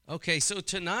Okay, so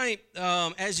tonight,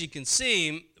 as you can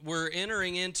see, we're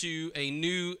entering into a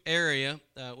new area,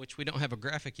 which we don't have a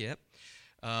graphic yet,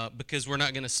 because we're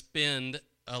not going to spend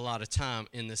a lot of time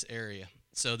in this area.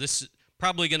 So this is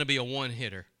probably going to be a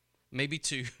one-hitter, maybe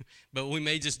two, but we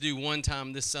may just do one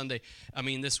time this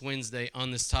this Wednesday on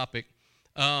this topic.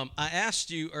 I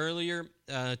asked you earlier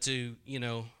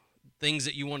things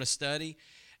that you want to study,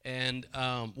 and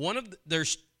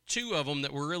there's two of them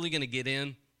that we're really going to get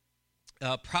in.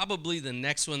 Probably the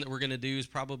next one that we're going to do is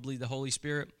probably the Holy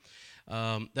Spirit.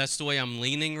 That's the way I'm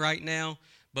leaning right now.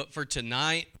 But for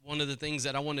tonight, one of the things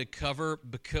that I want to cover,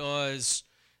 because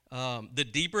the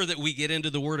deeper that we get into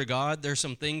the Word of God, there's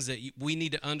some things that we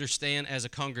need to understand as a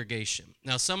congregation.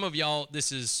 Now, some of y'all,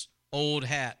 this is old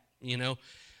hat,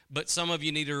 but some of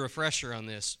you need a refresher on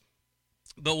this.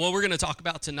 But what we're going to talk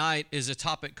about tonight is a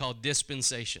topic called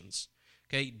dispensations.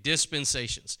 Okay,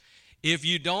 dispensations. If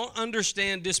you don't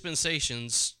understand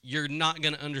dispensations, you're not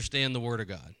going to understand the Word of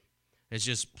God. It's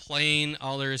just plain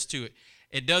all there is to it.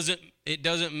 It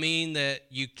doesn't mean that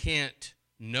you can't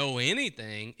know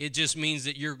anything. It just means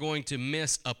that you're going to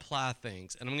misapply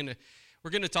things. And we're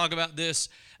going to talk about this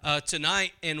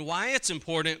tonight and why it's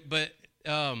important. But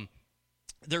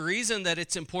the reason that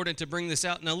it's important to bring this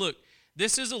out. Now, look,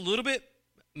 this is a little bit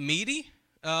meaty.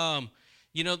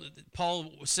 Paul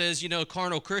says,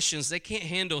 carnal Christians, they can't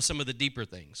handle some of the deeper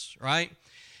things, right?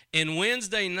 And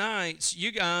Wednesday nights,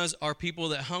 you guys are people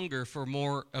that hunger for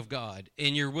more of God,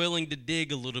 and you're willing to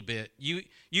dig a little bit. You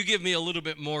give me a little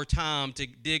bit more time to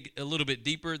dig a little bit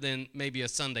deeper than maybe a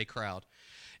Sunday crowd.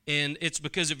 And it's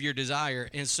because of your desire.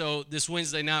 And so this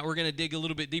Wednesday night, we're going to dig a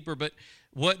little bit deeper. But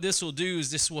what this will do is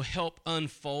this will help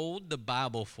unfold the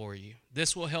Bible for you.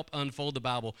 This will help unfold the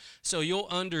Bible. So you'll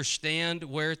understand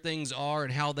where things are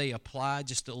and how they apply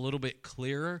just a little bit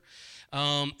clearer.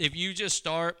 If you just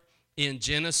start in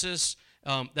Genesis,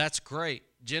 that's great.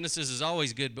 Genesis is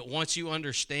always good. But once you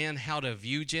understand how to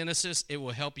view Genesis, it will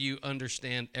help you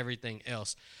understand everything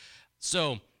else.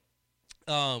 So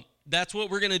that's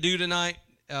what we're going to do tonight.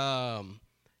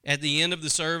 At the end of the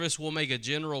service, we'll make a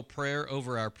general prayer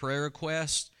over our prayer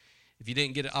request. If you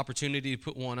didn't get an opportunity to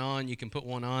put one on, you can put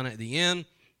one on at the end.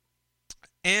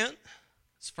 And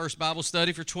it's first Bible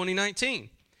study for 2019.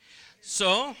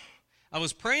 So I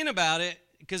was praying about it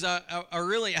because I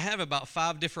have about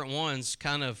 5 different ones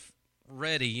kind of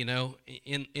ready,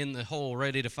 in the hole,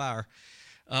 ready to fire.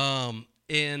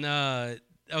 And I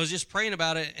was just praying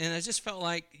about it, and I just felt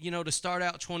like, to start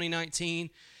out 2019,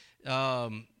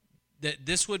 that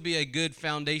this would be a good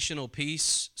foundational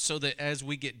piece so that as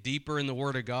we get deeper in the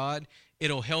Word of God,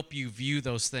 it'll help you view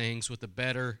those things with a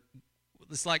better,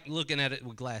 it's like looking at it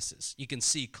with glasses. You can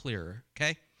see clearer,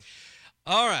 okay?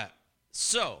 All right,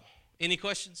 so any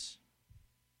questions?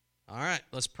 All right,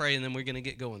 let's pray, and then we're going to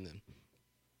get going then.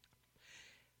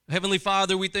 Heavenly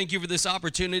Father, we thank you for this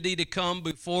opportunity to come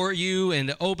before you and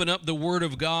to open up the Word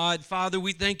of God. Father,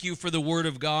 we thank you for the Word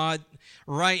of God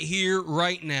right here,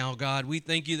 right now, God. We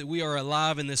thank you that we are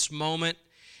alive in this moment.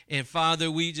 And Father,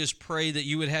 we just pray that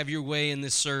you would have your way in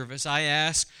this service. I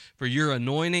ask for your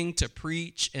anointing to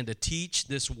preach and to teach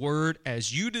this Word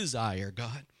as you desire,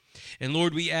 God. And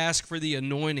Lord, we ask for the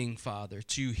anointing, Father,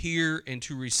 to hear and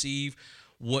to receive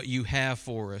what you have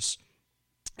for us.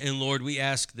 And Lord, we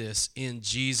ask this in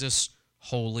Jesus'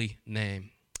 holy name.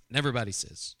 And everybody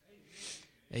says,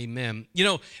 amen.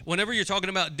 Whenever you're talking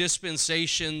about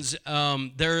dispensations,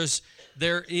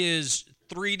 there is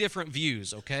 3 different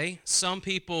views, okay? Some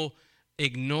people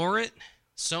ignore it,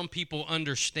 some people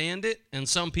understand it, and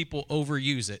some people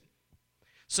overuse it.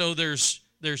 So there's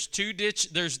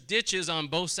ditches on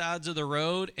both sides of the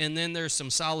road, and then there's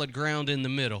some solid ground in the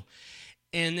middle.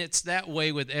 And it's that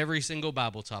way with every single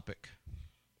Bible topic.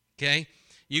 Okay,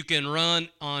 you can run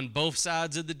on both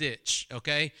sides of the ditch,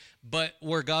 okay? But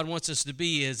where God wants us to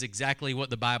be is exactly what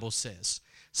the Bible says.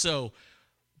 So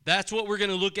that's what we're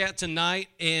going to look at tonight.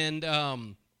 And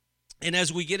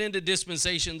as we get into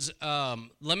dispensations,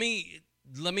 let me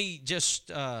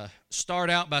just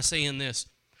start out by saying this.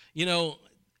 The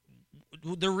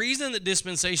reason that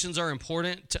dispensations are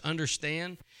important to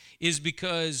understand is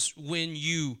because when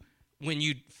you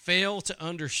fail to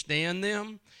understand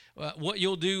them, what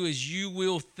you'll do is you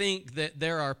will think that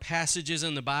there are passages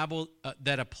in the Bible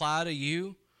that apply to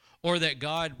you or that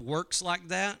God works like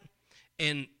that,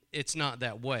 and it's not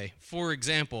that way. For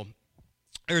example,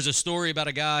 there's a story about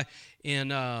a guy in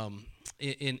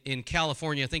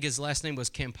California. I think his last name was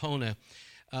Campona.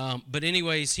 But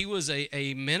anyways, he was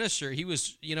a minister. He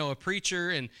was, a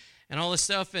preacher and all this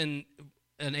stuff, and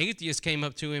an atheist came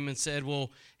up to him and said,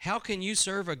 well, how can you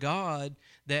serve a God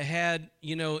that had,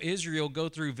 Israel go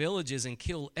through villages and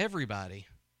kill everybody?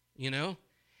 you know?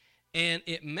 And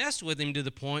it messed with him to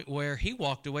the point where he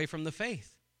walked away from the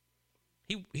faith.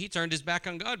 He turned his back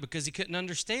on God because he couldn't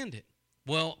understand it.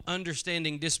 Well,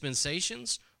 understanding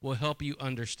dispensations will help you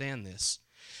understand this,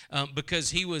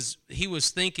 because he was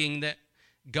thinking that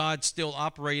God still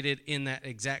operated in that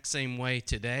exact same way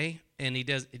today, and he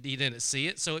didn't see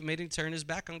it, so it made him turn his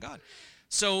back on God.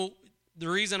 So the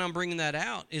reason I'm bringing that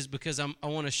out is because I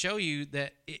want to show you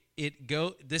that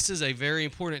this is a very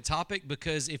important topic,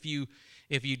 because if you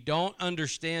don't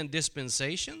understand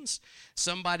dispensations,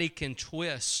 somebody can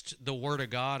twist the Word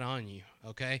of God on you,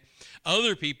 okay?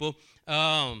 Other people,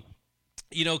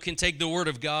 can take the Word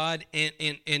of God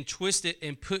and twist it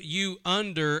and put you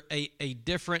under a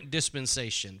different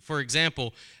dispensation. For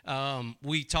example,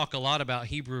 we talk a lot about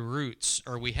Hebrew roots,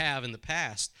 or we have in the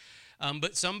past,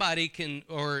 but somebody can,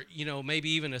 or maybe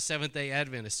even a Seventh-day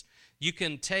Adventist, you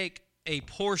can take a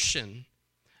portion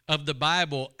of the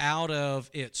Bible out of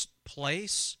its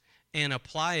place and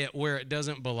apply it where it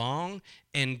doesn't belong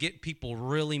and get people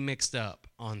really mixed up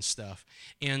on stuff.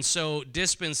 And so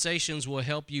dispensations will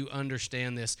help you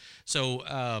understand this.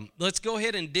 So let's go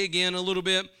ahead and dig in a little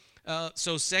bit.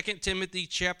 So 2 Timothy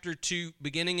chapter 2,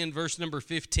 beginning in verse number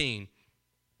 15.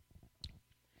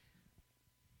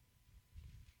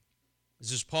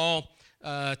 This is Paul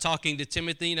talking to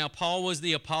Timothy. Now, Paul was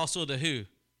the apostle to who?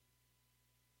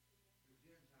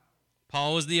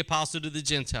 Paul was the apostle to the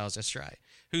Gentiles. That's right.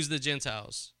 Who's the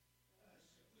Gentiles?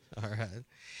 All right.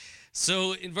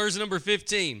 So in verse number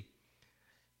 15,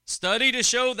 study to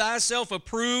show thyself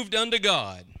approved unto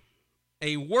God,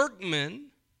 a workman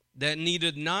that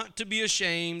needed not to be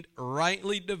ashamed,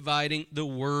 rightly dividing the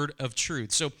word of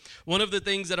truth. So one of the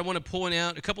things that I want to point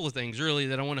out, a couple of things really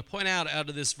that I want to point out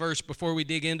of this verse before we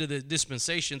dig into the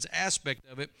dispensations aspect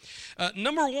of it.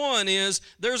 Number one is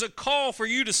there's a call for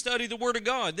you to study the word of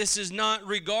God. This is not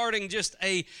regarding just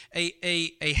a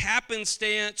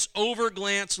happenstance,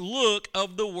 overglance look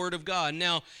of the word of God.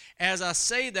 Now, as I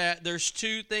say that, there's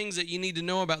two things that you need to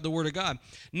know about the Word of God.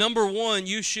 Number one,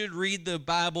 you should read the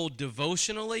Bible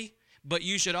devotionally, but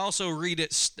you should also read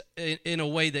it in a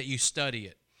way that you study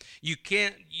it. You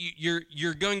can't,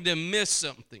 you're going to miss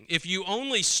something. If you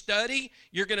only study,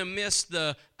 you're going to miss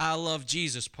the I love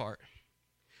Jesus part.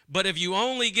 But if you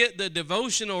only get the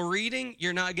devotional reading,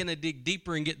 you're not going to dig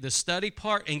deeper and get the study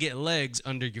part and get legs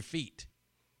under your feet.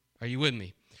 Are you with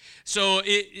me? So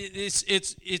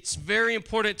it's very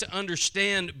important to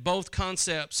understand both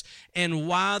concepts and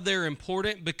why they're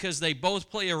important, because they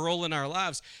both play a role in our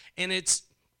lives. And it's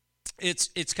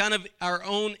kind of our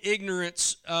own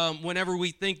ignorance whenever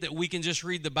we think that we can just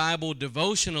read the Bible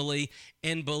devotionally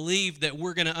and believe that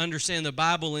we're going to understand the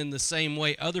Bible in the same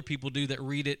way other people do that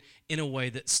read it in a way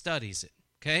that studies it.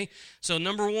 Okay, so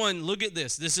number one, look at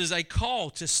this. This is a call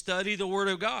to study the Word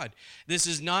of God. This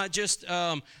is not just,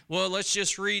 let's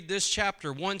just read this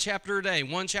chapter, one chapter a day,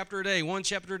 one chapter a day, one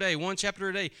chapter a day, one chapter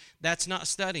a day. That's not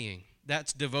studying.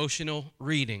 That's devotional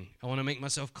reading. I want to make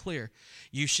myself clear.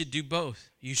 You should do both.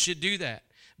 You should do that,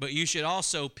 but you should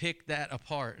also pick that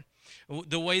apart.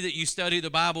 The way that you study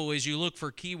the Bible is you look for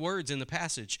key words in the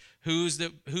passage. Who's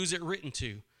it written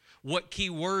to? What key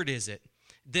word is it?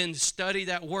 Then study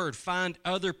that word. Find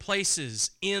other places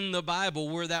in the Bible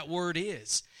where that word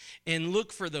is and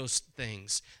look for those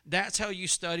things. That's how you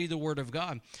study the Word of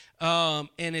God.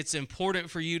 And it's important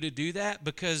for you to do that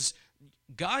because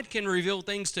God can reveal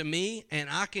things to me and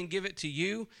I can give it to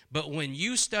you, but when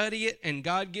you study it and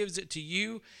God gives it to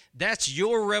you, that's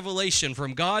your revelation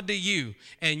from God to you,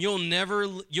 and you'll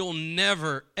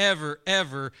never,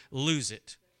 ever lose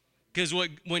it. Because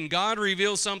when God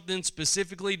reveals something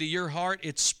specifically to your heart,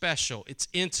 it's special, it's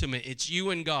intimate, it's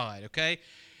you and God, okay?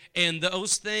 And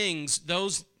those things,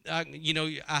 I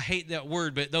hate that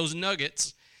word, but those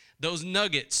nuggets,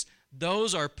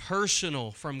 those are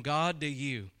personal from God to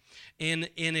you. And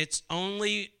it's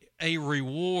only a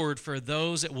reward for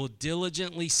those that will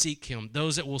diligently seek Him,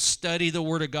 those that will study the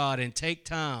Word of God and take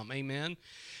time, amen?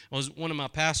 Well, one of my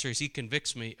pastors, he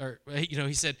convicts me,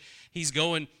 he said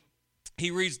he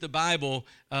reads the Bible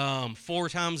 4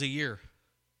 times a year.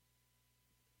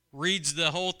 Reads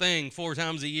the whole thing 4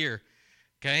 times a year,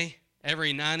 okay?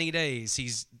 Every 90 days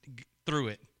he's through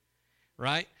it,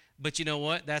 right? But you know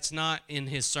what? That's not in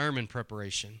his sermon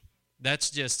preparation.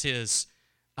 That's just his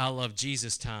I love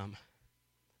Jesus time.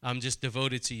 I'm just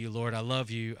devoted to you, Lord. I love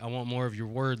you. I want more of your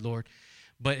word, Lord.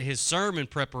 But his sermon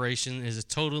preparation is a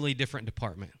totally different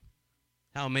department.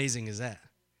 How amazing is that?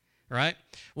 Right?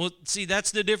 Well, see,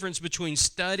 that's the difference between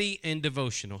study and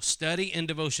devotional. Study and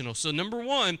devotional. So number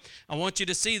one, I want you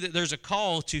to see that there's a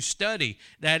call to study.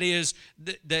 That is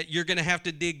that you're going to have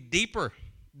to dig deeper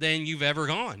than you've ever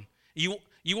gone.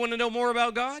 You want to know more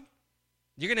about God?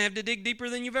 You're going to have to dig deeper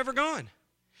than you've ever gone.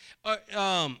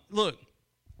 Look,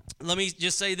 let me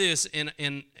just say this,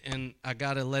 and I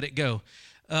got to let it go.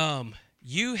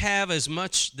 You have as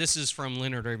much, this is from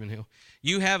Leonard Ravenhill,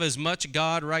 you have as much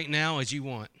God right now as you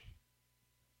want.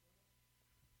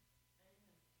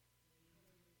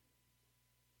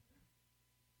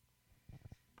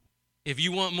 If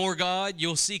you want more God,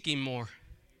 you'll seek him more.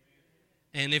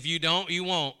 And if you don't, you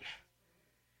won't.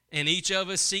 And each of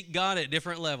us seek God at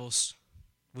different levels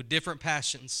with different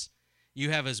passions.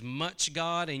 You have as much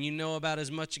God and you know about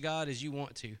as much God as you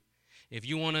want to. If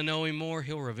you want to know him more,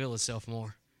 he'll reveal himself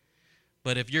more.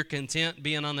 But if you're content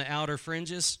being on the outer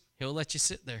fringes, he'll let you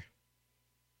sit there.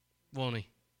 Won't he?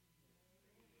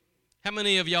 How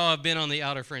many of y'all have been on the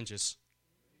outer fringes?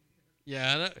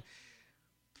 Yeah.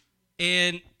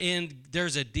 And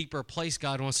there's a deeper place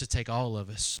God wants to take all of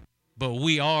us. But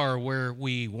we are where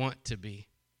we want to be.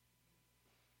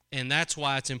 And that's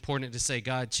why it's important to say,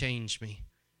 God, change me.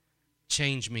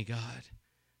 Change me, God.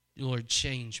 Lord,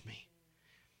 change me.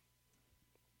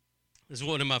 This is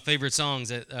one of my favorite songs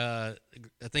that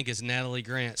I think is Natalie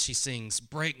Grant. She sings,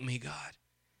 break me, God.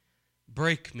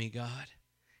 Break me, God.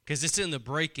 Because it's in the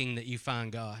breaking that you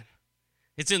find God.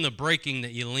 It's in the breaking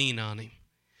that you lean on him.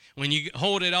 When you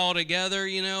hold it all together,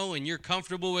 and you're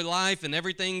comfortable with life and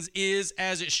everything is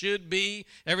as it should be,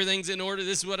 everything's in order,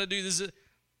 this is what I do, that's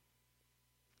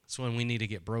when we need to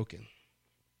get broken.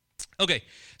 Okay,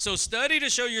 so study to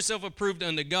show yourself approved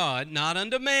unto God, not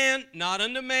unto man, not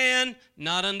unto man,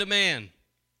 not unto man.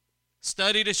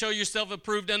 Study to show yourself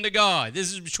approved unto God.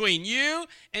 This is between you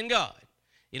and God.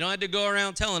 You don't have to go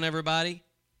around telling everybody,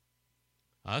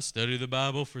 I studied the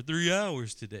Bible for 3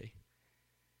 hours today.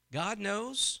 God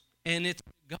knows, and it's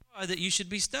God that you should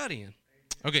be studying.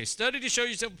 Okay, study to show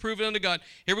yourself approved unto God.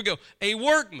 Here we go. A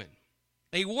workman.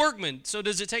 A workman. So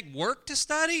does it take work to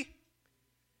study?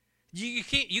 You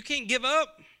can't give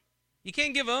up. You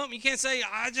can't give up. You can't say,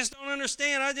 I just don't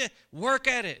understand. I just work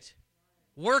at it.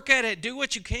 Work at it. Do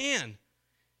what you can.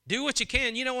 Do what you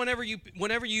can. Whenever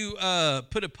you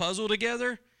put a puzzle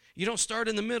together, you don't start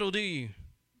in the middle, do you?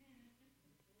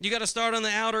 You got to start on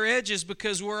the outer edges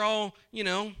because we're all,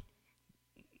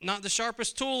 not the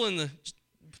sharpest tool in the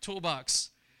toolbox.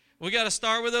 We got to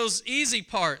start with those easy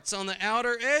parts on the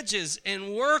outer edges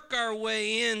and work our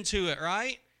way into it,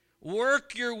 right?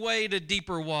 Work your way to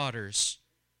deeper waters.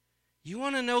 You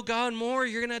want to know God more?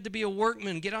 You're going to have to be a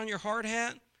workman. Get on your hard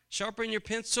hat, sharpen your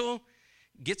pencil,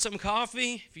 get some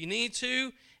coffee if you need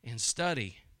to, and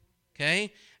study,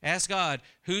 okay? Ask God,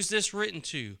 who's this written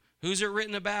to? Who's it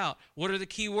written about? What are the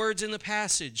key words in the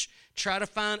passage? Try to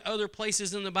find other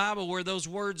places in the Bible where those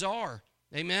words are.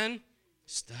 Amen?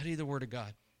 Study the Word of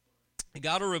God.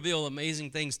 God will reveal amazing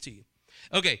things to you.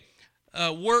 Okay,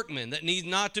 workmen that need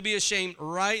not to be ashamed,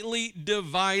 rightly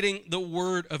dividing the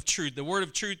word of truth. The word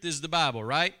of truth is the Bible,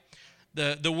 right?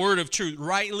 The word of truth,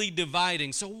 rightly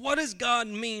dividing. So what does God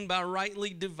mean by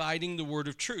rightly dividing the word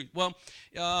of truth? Well,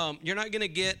 you're not going to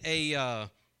get a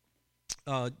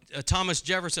Thomas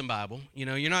Jefferson Bible.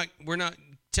 We're not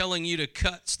telling you to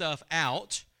cut stuff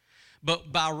out.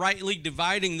 But by rightly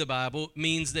dividing the Bible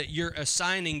means that you're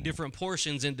assigning different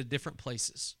portions into different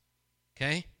places,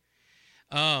 okay?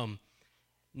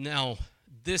 Now,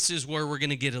 this is where we're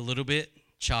going to get a little bit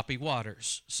choppy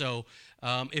waters. So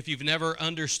if you've never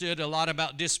understood a lot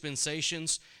about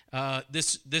dispensations,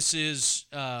 this is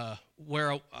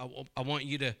where I want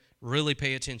you to really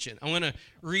pay attention. I'm going to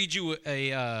read you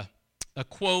a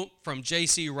quote from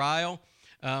J.C. Ryle.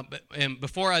 And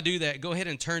before I do that, go ahead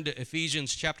and turn to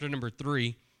Ephesians chapter number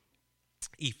 3.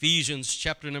 Ephesians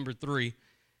chapter number 3,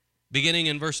 beginning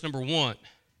in verse number 1.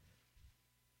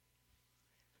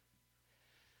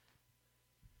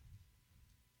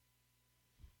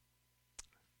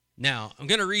 Now, I'm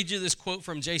going to read you this quote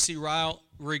from J.C. Ryle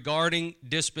regarding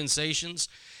dispensations.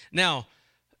 Now,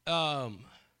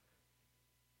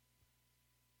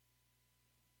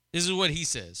 this is what he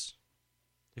says.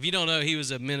 If you don't know, he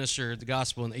was a minister of the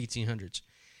gospel in the 1800s.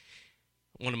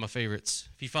 One of my favorites.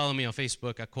 If you follow me on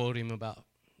Facebook, I quote him about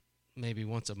maybe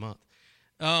once a month.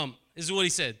 This is what he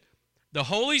said. The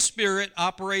Holy Spirit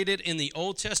operated in the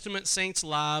Old Testament saints'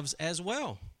 lives as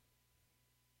well.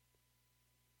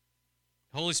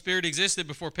 The Holy Spirit existed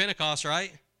before Pentecost,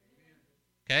 right?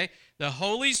 Okay. The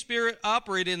Holy Spirit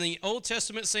operated in the Old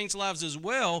Testament saints' lives as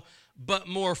well, but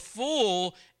more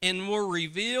full and more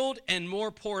revealed and more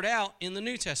poured out in the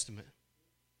New Testament.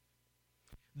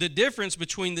 The difference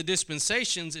between the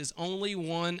dispensations is only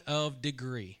one of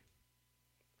degree.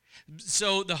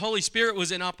 So the Holy Spirit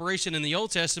was in operation in the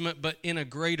Old Testament, but in a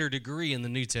greater degree in the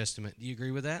New Testament. Do you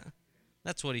agree with that?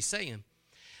 That's what he's saying.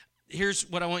 here's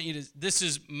what I want you to, this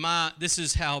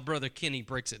is how Brother Kenny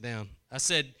breaks it down. I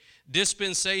said,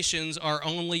 dispensations are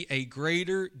only a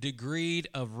greater degree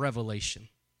of revelation.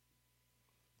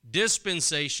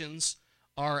 Dispensations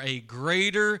are a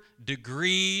greater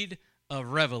degree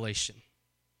of revelation.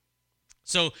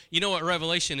 So, you know what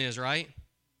revelation is, right?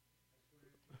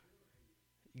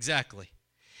 Exactly.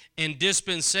 And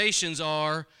dispensations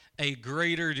are a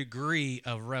greater degree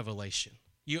of revelation.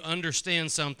 You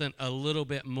understand something a little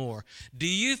bit more. Do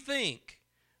you think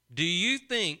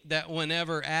that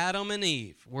whenever Adam and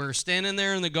Eve were standing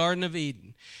there in the Garden of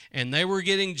Eden and they were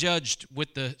getting judged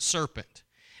with the serpent,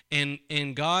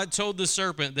 and God told the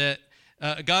serpent that,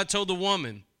 God told the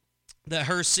woman that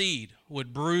her seed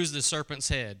would bruise the serpent's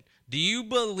head, do you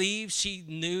believe she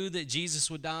knew that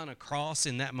Jesus would die on a cross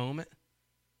in that moment?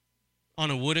 On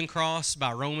a wooden cross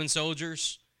by Roman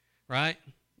soldiers, right?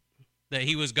 That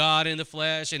he was God in the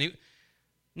flesh.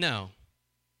 No.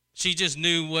 She just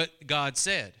knew what God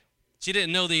said. She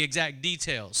didn't know the exact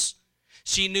details.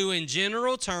 She knew in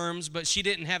general terms, but she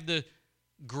didn't have the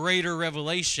greater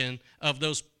revelation of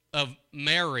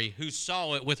Mary, who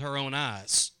saw it with her own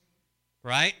eyes.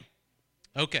 Right?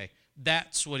 Okay.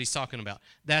 That's what he's talking about.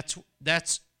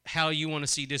 That's how you want to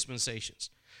see dispensations.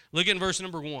 Look in verse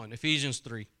number 1, Ephesians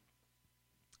 3.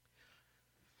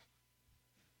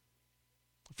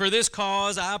 For this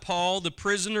cause I, Paul, the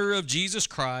prisoner of Jesus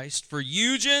Christ, for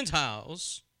you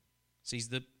Gentiles, see, he's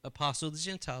the apostle of the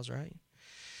Gentiles, right?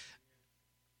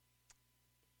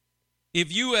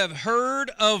 If you have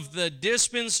heard of the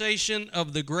dispensation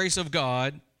of the grace of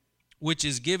God, which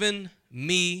is given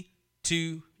me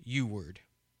to youward,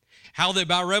 how that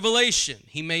by revelation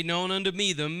he made known unto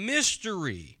me the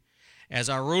mystery, as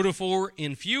I wrote afore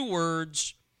in few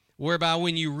words, whereby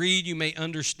when you read you may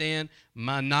understand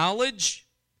my knowledge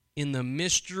in the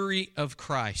mystery of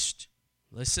Christ.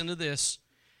 Listen to this.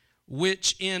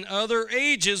 Which in other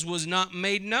ages was not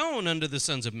made known unto the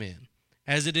sons of men,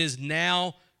 as it is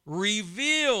now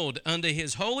revealed unto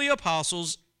his holy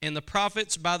apostles and the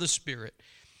prophets by the Spirit,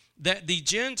 that the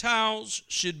Gentiles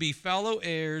should be fellow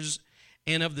heirs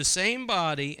and of the same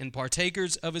body and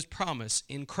partakers of his promise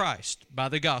in Christ by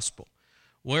the gospel,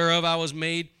 whereof I was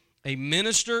made a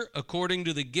minister according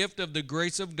to the gift of the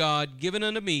grace of God given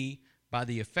unto me by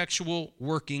the effectual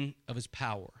working of his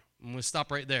power. I'm going to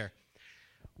stop right there.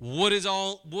 What is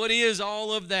all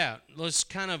of that? Let's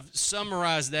kind of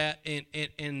summarize that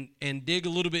and dig a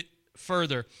little bit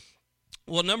further.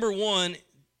 Well, number one,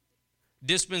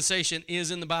 dispensation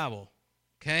is in the Bible,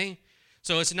 okay?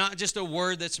 So it's not just a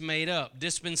word that's made up.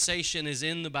 Dispensation is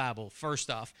in the Bible, first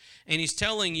off. And he's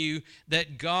telling you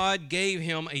that God gave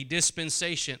him a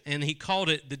dispensation, and he called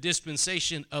it the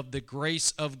dispensation of the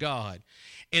grace of God.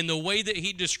 And the way that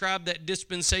he described that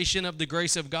dispensation of the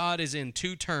grace of God is in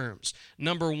two terms.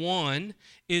 Number one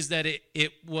is that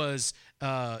it was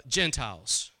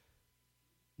Gentiles.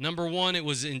 Number one, it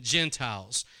was in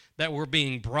Gentiles that were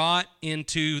being brought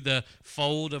into the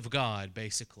fold of God,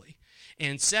 basically.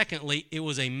 And secondly, it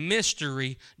was a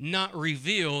mystery not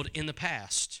revealed in the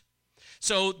past.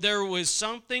 So there was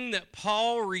something that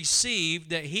Paul received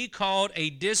that he called a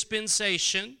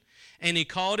dispensation, and he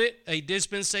called it a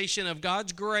dispensation of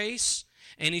God's grace,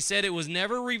 and he said it was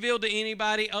never revealed to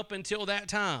anybody up until that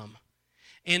time.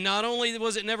 And not only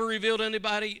was it never revealed to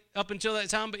anybody up until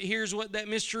that time, but here's what that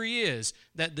mystery is,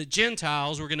 that the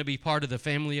Gentiles were going to be part of the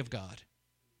family of God.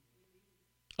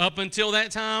 Up until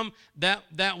that time,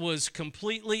 that was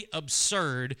completely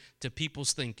absurd to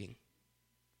people's thinking.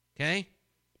 Okay?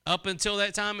 Up until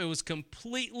that time, it was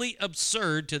completely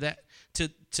absurd to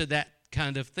that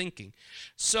kind of thinking.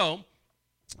 So,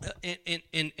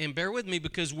 and bear with me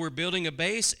because we're building a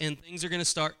base and things are going to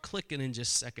start clicking in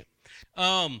just a second.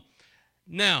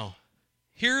 Now,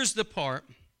 here's the part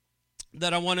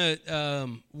that I want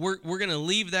to. We're going to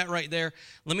leave that right there.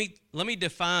 Let me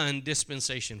define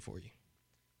dispensation for you.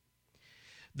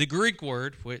 The Greek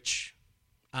word, which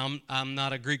I'm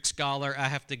not a Greek scholar, I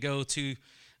have to go to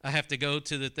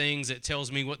the things that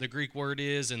tells me what the Greek word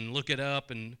is and look it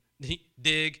up and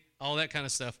dig, all that kind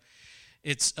of stuff.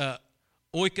 It's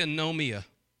oikonomia.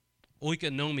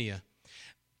 Oikonomia.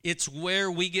 It's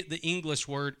where we get the English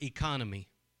word economy.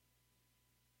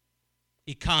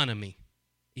 Economy.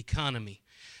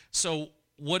 So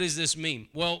what does this mean?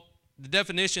 Well, the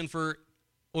definition for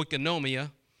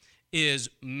oikonomia is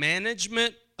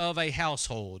management of a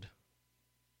household.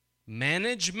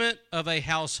 Management of a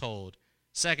household.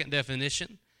 Second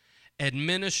definition,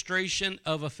 administration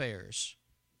of affairs.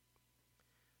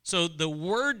 So the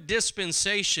word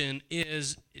dispensation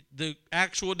is, the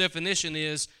actual definition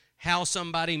is how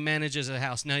somebody manages a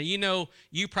house. Now,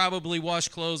 you probably wash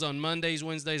clothes on Mondays,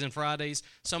 Wednesdays, and Fridays.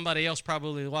 Somebody else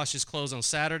probably washes clothes on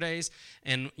Saturdays.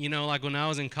 And, like when I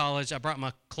was in college, I brought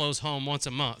my clothes home once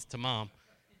a month to mom.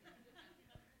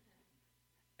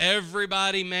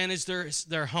 Everybody managed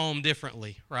their home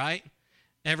differently, right?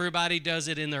 Everybody does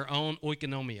it in their own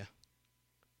oikonomia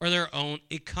or their own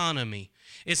economy.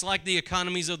 It's like the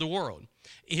economies of the world.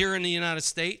 Here in the United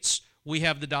States, we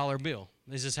have the dollar bill.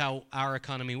 This is how our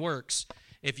economy works.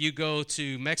 If you go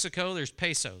to Mexico, there's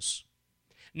pesos.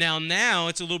 Now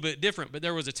it's a little bit different, but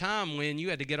there was a time when you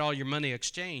had to get all your money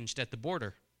exchanged at the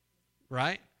border,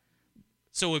 right?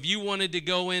 So if you wanted to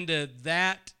go into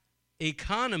that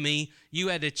economy, you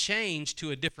had to change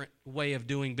to a different way of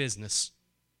doing business.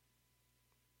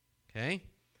 Okay?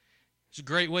 It's a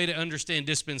great way to understand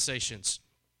dispensations.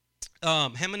 How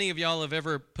many of y'all have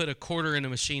ever put a quarter in a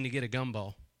machine to get a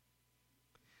gumball?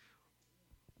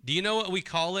 Do you know what we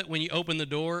call it when you open the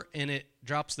door and it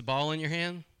drops the ball in your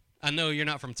hand? I know you're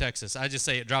not from Texas. I just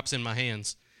say it drops in my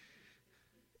hands.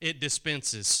 It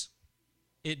dispenses.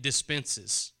 It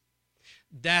dispenses.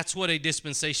 That's what a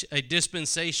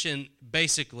dispensation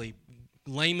basically,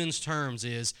 layman's terms,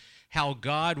 is how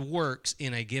God works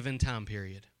in a given time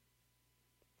period.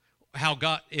 How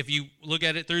God, if you look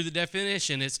at it through the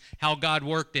definition, it's how God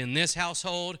worked in this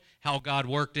household, how God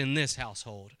worked in this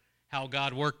household, how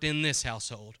God worked in this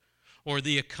household, or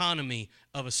the economy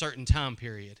of a certain time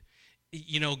period.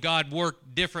 God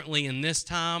worked differently in this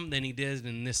time than he did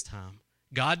in this time.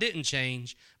 God didn't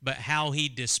change, but how he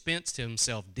dispensed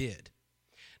himself did.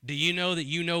 Do you know that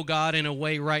you know God in a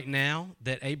way right now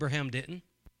that Abraham didn't?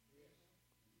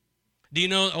 Do you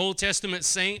know Old Testament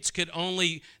saints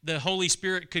the Holy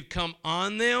Spirit could come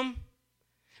on them?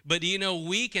 But do you know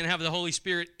we can have the Holy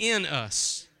Spirit in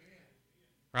us?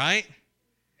 Right?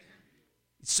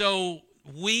 So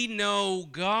we know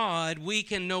God, we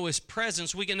can know his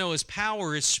presence, we can know his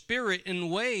power, his spirit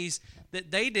in ways that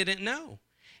they didn't know.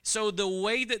 So the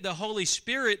way that the Holy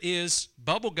Spirit is,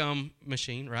 bubblegum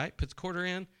machine, right? Put the quarter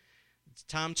in, it's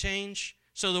time change.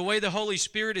 So the way the Holy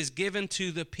Spirit is given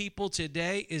to the people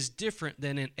today is different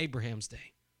than in Abraham's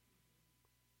day.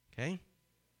 Okay?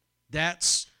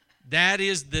 That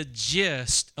is the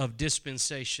gist of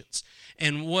dispensations.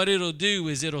 And what it'll do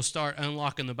is it'll start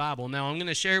unlocking the Bible. Now, I'm going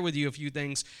to share with you a few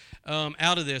things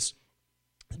out of this.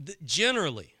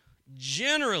 Generally,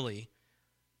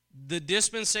 the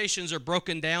dispensations are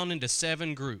broken down into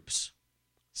 7 groups.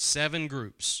 7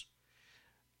 groups.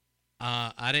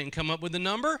 I didn't come up with the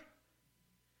number.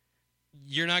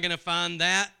 You're not going to find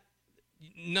that.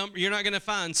 You're not going to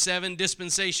find 7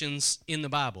 dispensations in the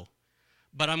Bible.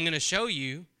 But I'm going to show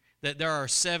you that there are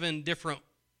 7 different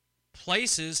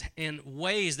places and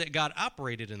ways that God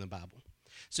operated in the Bible.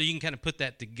 So you can kind of put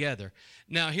that together.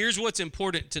 Now, here's what's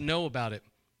important to know about it.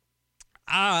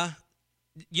 I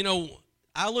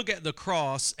look at the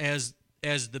cross as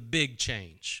the big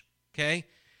change, okay?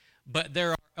 But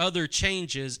there are other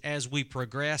changes as we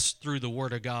progress through the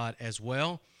Word of God as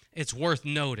well. It's worth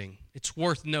noting.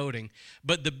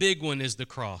 But the big one is the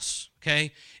cross,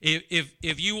 okay?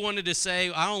 If you wanted to say,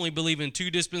 I only believe in 2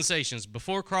 dispensations,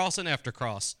 before cross and after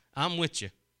cross, I'm with you.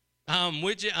 I'm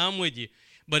with you.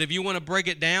 But if you want to break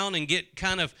it down and get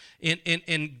kind of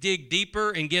and dig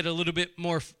deeper and get a little bit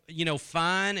more,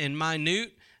 fine and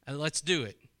minute, let's do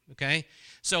it, okay?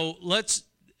 So let's,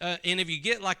 and if you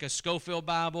get like a Scofield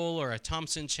Bible or a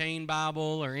Thompson Chain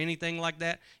Bible or anything like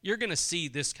that, you're going to see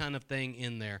this kind of thing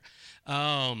in there.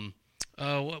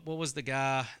 What was the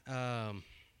guy?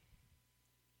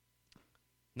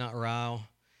 Not Ryle.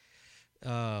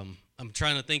 I'm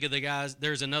trying to think of the guys.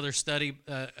 There's another study.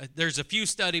 There's a few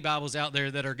study Bibles out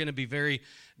there that are going to be very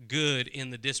good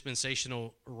in the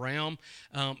dispensational realm.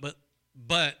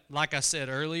 But like I said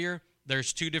earlier,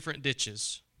 there's 2 different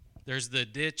ditches. There's the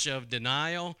ditch of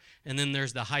denial, and then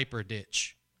there's the hyper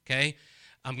ditch. Okay,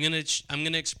 I'm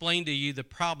gonna explain to you the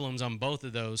problems on both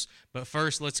of those. But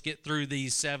first, let's get through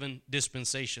these 7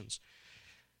 dispensations.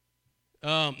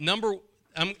 I'm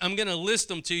gonna list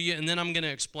them to you, and then I'm gonna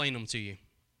explain them to you.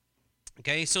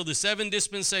 Okay, so the 7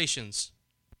 dispensations: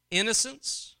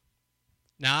 innocence.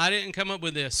 Now, I didn't come up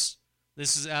with this.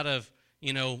 This is out of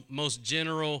most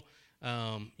general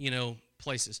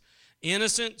places.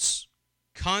 Innocence,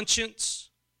 conscience,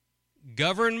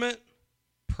 government,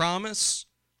 promise,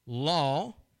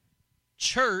 law,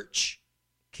 church,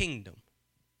 kingdom.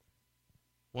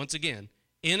 Once again,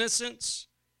 innocence,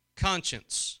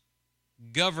 conscience,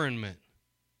 government,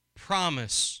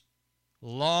 promise,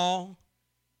 law,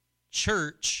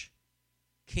 church,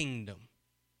 kingdom.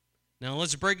 Now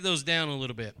let's break those down a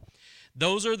little bit.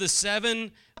 Those are the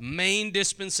 7 main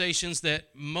dispensations that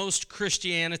most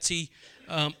Christianity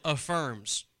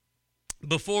affirms.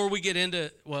 Before we get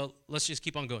into, well, let's just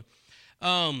keep on going.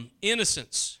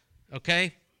 Innocence,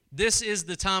 okay? This is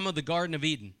the time of the Garden of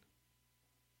Eden,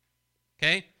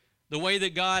 okay? The way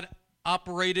that God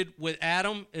operated with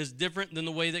Adam is different than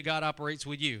the way that God operates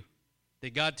with you.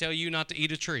 Did God tell you not to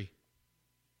eat a tree?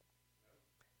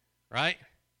 Right?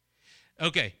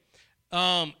 Okay.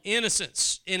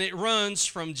 Innocence, and it runs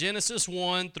from Genesis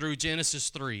 1 through Genesis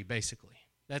 3, basically.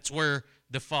 That's where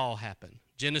the fall happened,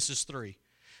 Genesis 3.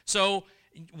 So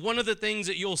one of the things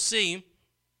that you'll see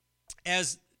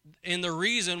and the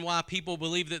reason why people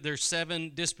believe that there's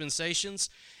 7 dispensations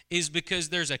is because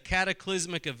there's a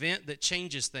cataclysmic event that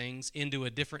changes things into a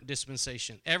different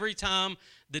dispensation. Every time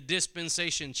the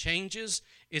dispensation changes,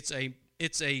 it's a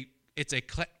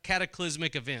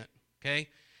cataclysmic event, okay?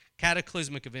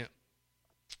 Cataclysmic event.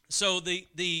 So the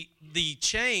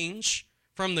change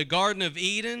from the Garden of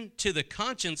Eden to the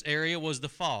conscience area was the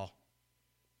fall,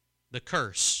 the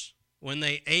curse, when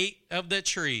they ate of the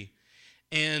tree,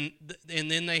 and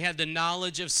then they had the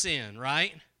knowledge of sin,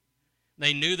 right?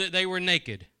 They knew that they were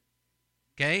naked,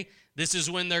 okay? This is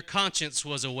when their conscience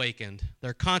was awakened.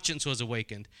 Their conscience was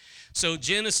awakened. So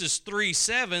Genesis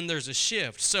 3:7, there's a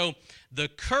shift. So the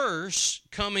curse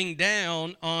coming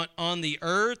down on the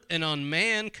earth and on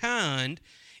mankind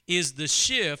is the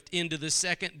shift into the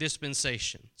second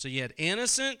dispensation. So you had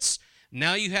innocence,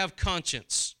 now you have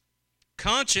conscience.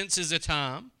 Conscience is a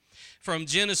time from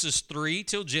Genesis 3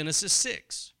 till Genesis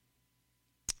 6.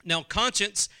 Now,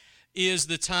 conscience is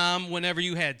the time whenever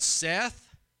you had Seth.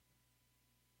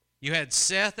 You had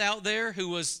Seth out there, who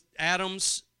was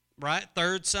Adam's, right,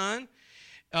 3rd son.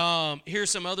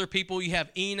 Here's some other people. You have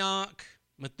Enoch,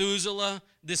 Methuselah,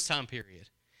 this time period.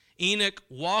 Enoch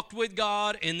walked with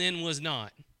God and then was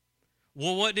not.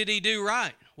 Well, what did he do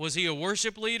right? Was he a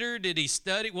worship leader? Did he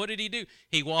study? What did he do?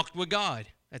 He walked with God.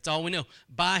 That's all we know.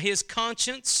 By his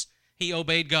conscience, he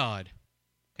obeyed God.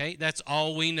 Okay, that's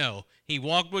all we know. He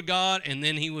walked with God and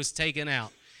then he was taken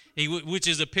out. Which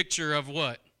is a picture of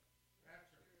what?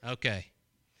 Okay,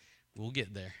 we'll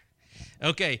get there.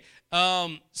 Okay,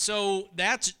 so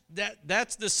that's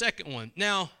the second one.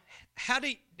 Now, how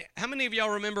many of y'all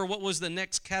remember what was the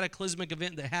next cataclysmic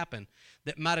event that happened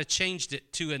that might have changed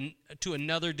it to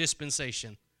another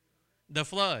dispensation? The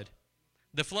flood.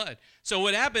 The flood. So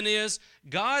what happened is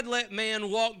God let man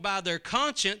walk by their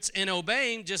conscience and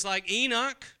obeying, just like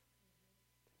Enoch.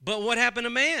 But what happened to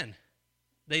man?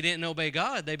 They didn't obey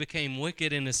God. They became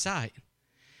wicked in his sight.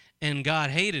 And God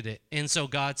hated it. And so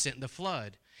God sent the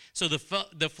flood. So the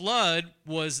flood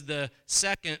was the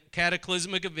second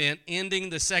cataclysmic event, ending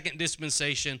the second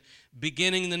dispensation,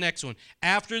 beginning the next one.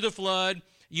 After the flood,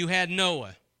 you had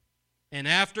Noah. And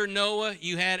after Noah,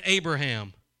 you had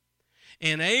Abraham.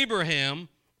 And Abraham,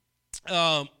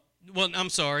 I'm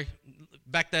sorry,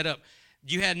 back that up.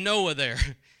 You had Noah there.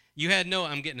 You had Noah.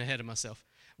 I'm getting ahead of myself.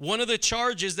 One of the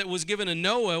charges that was given to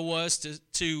Noah was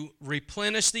to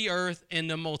replenish the earth and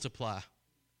to multiply.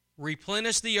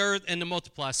 Replenish the earth and to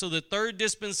multiply. So the third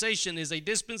dispensation is a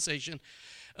dispensation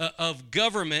of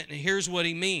government, and here's what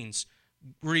he means.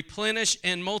 Replenish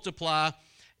and multiply.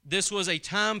 This was a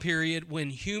time period when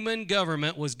human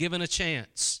government was given a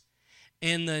chance.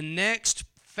 And the next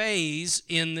phase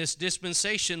in this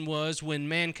dispensation was when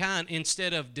mankind,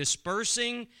 instead of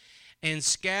dispersing and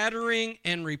scattering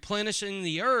and replenishing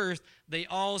the earth, they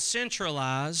all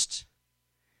centralized,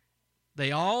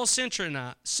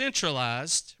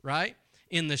 right,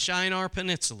 in the Shinar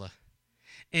Peninsula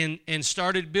and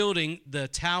started building the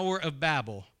Tower of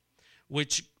Babel,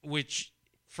 which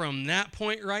from that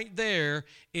point right there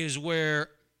is where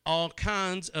all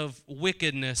kinds of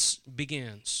wickedness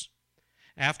begins.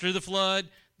 After the flood,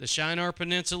 the Shinar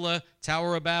Peninsula,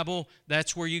 Tower of Babel,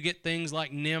 that's where you get things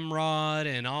like Nimrod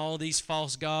and all these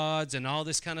false gods and all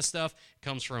this kind of stuff. It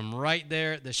comes from right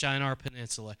there at the Shinar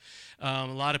Peninsula. A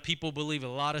lot of people believe a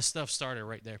lot of stuff started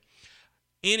right there.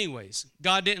 Anyways,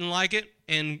 God didn't like it,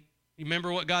 and you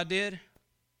remember what God did?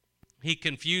 He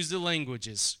confused the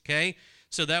languages, okay?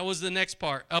 So that was the next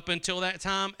part. Up until that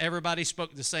time, everybody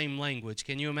spoke the same language.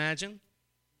 Can you imagine?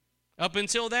 Up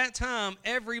until that time,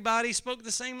 everybody spoke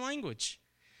the same language.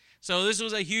 So this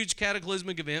was a huge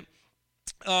cataclysmic event.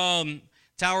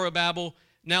 Tower of Babel.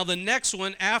 Now the next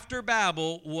one after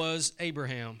Babel was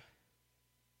Abraham.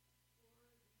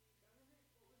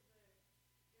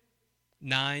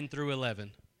 9 through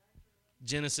 11.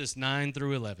 Genesis 9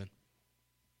 through 11.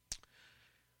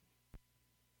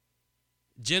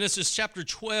 Genesis chapter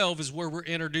 12 is where we're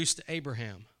introduced to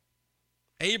Abraham.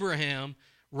 Abraham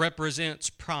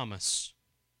represents promise.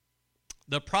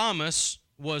 the promise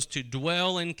was to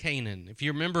dwell in Canaan. If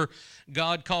you remember,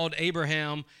 God called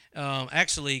Abraham,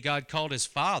 actually God called his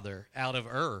father out of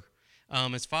Ur.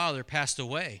 His father passed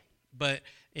away,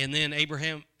 and then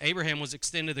Abraham was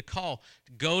extended the call,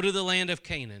 go to the land of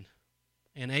Canaan.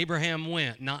 And Abraham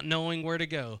went, not knowing where to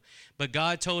go. But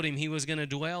God told him he was going to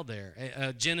dwell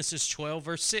there. Genesis 12,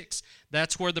 verse 6.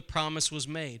 That's where the promise was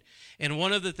made. And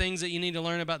one of the things that you need to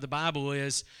learn about the Bible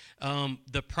is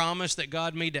the promise that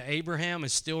God made to Abraham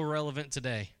is still relevant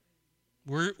today.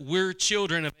 We're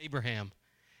children of Abraham.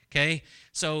 Okay?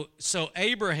 So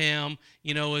Abraham,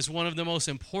 is one of the most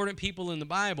important people in the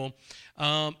Bible.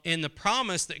 And the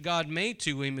promise that God made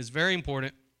to him is very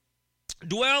important.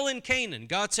 Dwell in Canaan.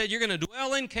 God said, you're going to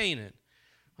dwell in Canaan.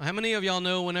 Well, how many of y'all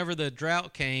know whenever the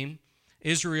drought came,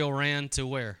 Israel ran to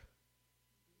where?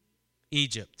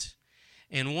 Egypt.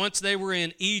 And once they were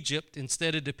in Egypt,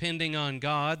 instead of depending on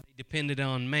God, they depended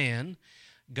on man.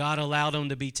 God allowed them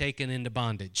to be taken into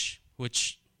bondage,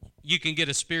 which you can get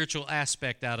a spiritual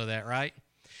aspect out of that, right?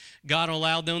 God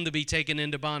allowed them to be taken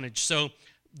into bondage. So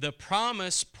the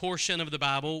promise portion of the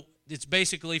Bible, it's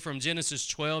basically from Genesis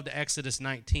 12 to Exodus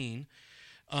 19,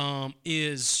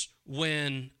 is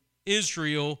when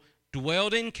Israel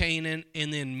dwelled in Canaan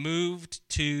and then moved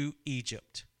to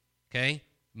Egypt. Okay?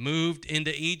 Moved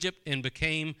into Egypt and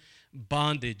became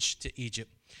bondage to Egypt.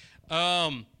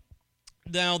 Now,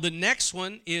 the next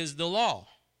one is the law.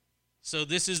 So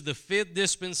this is the fifth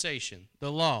dispensation,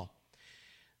 the law.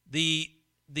 The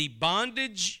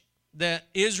bondage that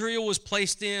Israel was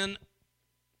placed in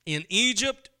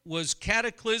Egypt was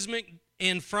cataclysmic,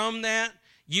 and from that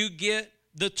you get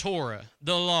the Torah,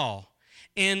 the law.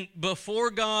 And before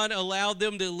God allowed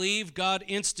them to leave, God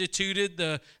instituted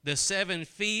the 7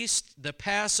 feasts, the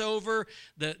Passover,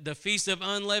 the Feast of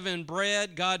Unleavened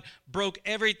Bread. God broke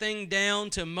everything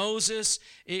down to Moses,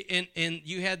 and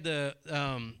you had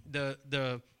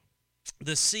the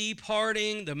sea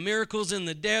parting, the miracles in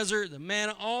the desert, the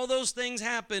manna, all those things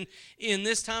happened in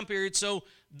this time period. So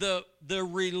the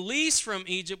release from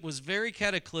Egypt was very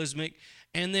cataclysmic,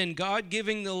 and then God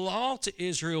giving the law to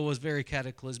Israel was very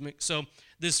cataclysmic. So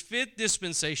this fifth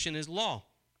dispensation is law.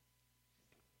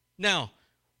 Now,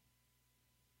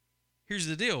 here's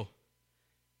the deal.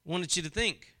 I wanted you to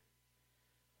think.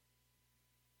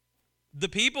 The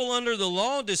people under the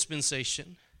law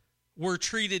dispensation were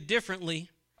treated differently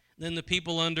than the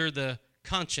people under the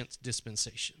conscience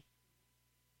dispensation.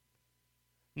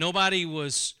 Nobody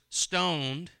was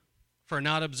stoned for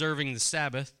not observing the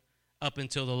Sabbath up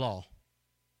until the law.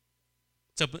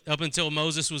 It's up until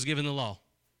Moses was given the law.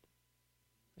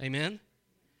 Amen?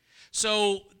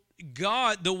 So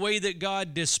God, the way that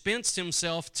God dispensed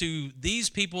himself to these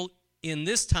people in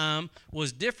this time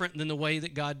was different than the way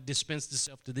that God dispensed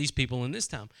himself to these people in this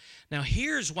time. Now,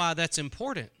 here's why that's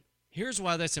important.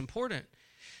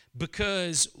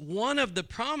 Because one of the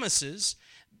promises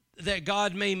that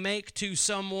God may make to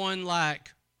someone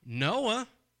like Noah,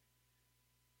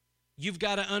 you've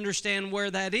got to understand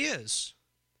where that is.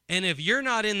 And if you're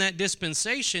not in that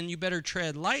dispensation, you better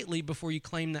tread lightly before you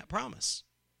claim that promise.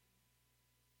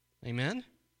 Amen?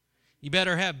 You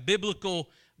better have biblical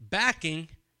backing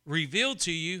revealed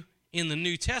to you in the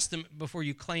New Testament before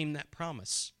you claim that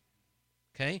promise.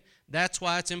 Okay? That's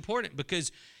why it's important,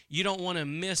 because you don't want to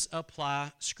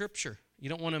misapply Scripture.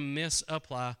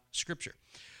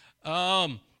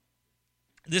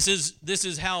 This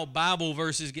is how Bible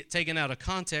verses get taken out of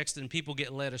context and people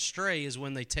get led astray, is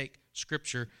when they take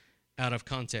Scripture out of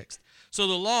context. So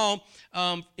the law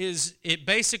it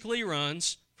basically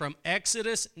runs from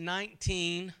Exodus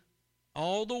 19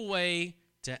 all the way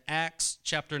to Acts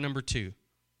chapter number 2,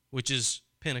 which is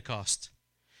Pentecost.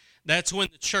 That's when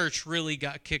the church really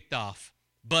got kicked off.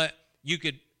 But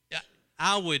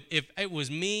if it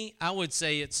was me, I would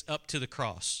say it's up to the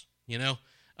cross,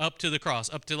 up to the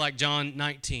cross, up to like John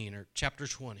 19 or chapter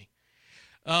 20.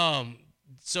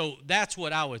 So that's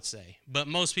what I would say. But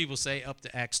most people say up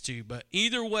to Acts 2. But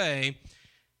either way,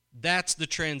 that's the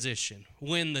transition,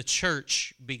 when the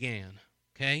church began,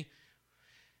 okay?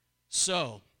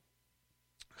 So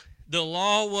the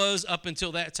law was up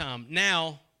until that time.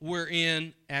 Now we're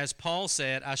in, as Paul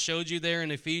said, I showed you there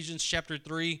in Ephesians chapter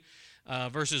 3,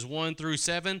 verses 1 through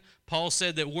 7. Paul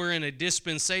said that we're in a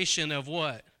dispensation of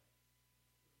what?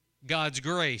 God's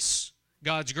grace.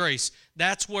 God's grace.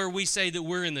 That's where we say that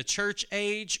we're in the church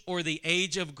age or the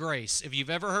age of grace. If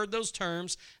you've ever heard those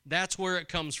terms, that's where it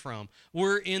comes from.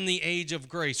 We're in the age of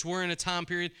grace. We're in a time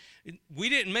period. We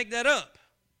didn't make that up.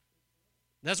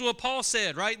 That's what Paul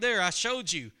said right there. I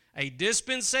showed you a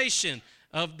dispensation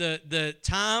of the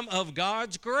time of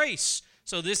God's grace.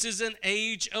 So this is an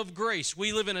age of grace.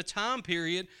 We live in a time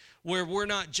period where we're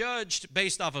not judged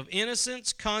based off of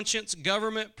innocence, conscience,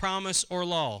 government, promise, or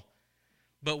law.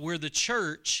 But we're the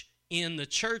church in the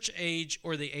church age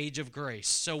or the age of grace.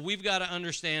 So we've got to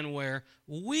understand where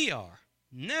we are.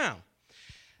 Now,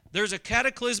 there's a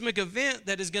cataclysmic event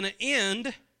that is going to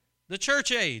end the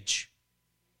church age.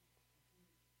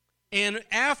 And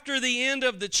after the end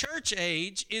of the church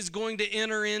age is going to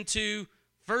enter into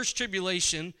first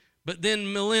tribulation, but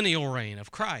then millennial reign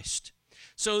of Christ.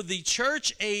 So the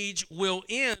church age will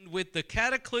end with the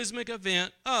cataclysmic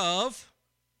event of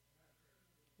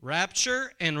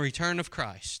rapture and return of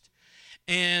Christ.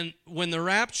 And when the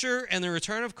rapture and the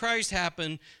return of Christ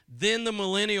happen, then the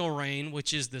millennial reign,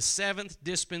 which is the seventh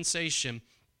dispensation,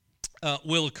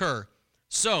 will occur.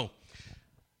 So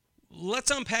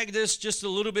let's unpack this just a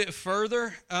little bit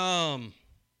further.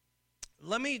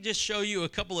 Let me just show you a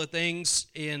couple of things,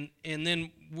 and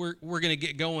then we're going to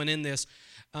get going in this.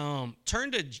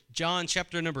 Turn to John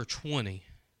chapter number 20.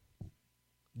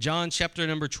 John chapter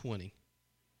number 20.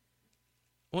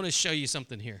 I want to show you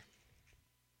something here.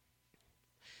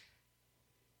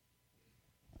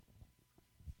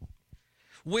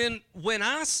 When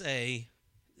I say,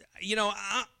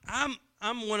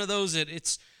 I'm one of those that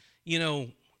it's,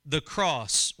 the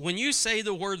cross. When you say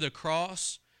the word the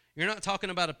cross, you're not talking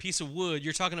about a piece of wood.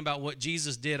 You're talking about what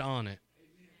Jesus did on it,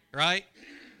 right?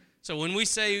 So when we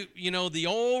say, the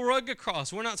old rugged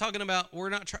cross, we're not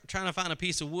trying to find a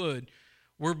piece of wood.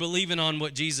 We're believing on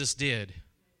what Jesus did.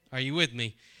 Are you with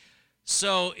me?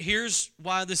 So here's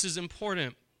why this is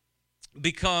important.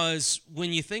 Because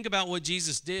when you think about what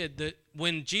Jesus did, that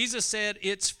when Jesus said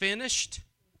it's finished,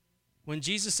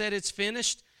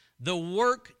 the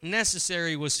work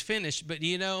necessary was finished. But do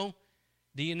you know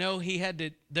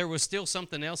there was still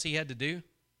something else he had to do?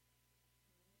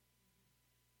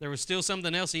 There was still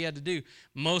something else he had to do.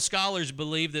 Most scholars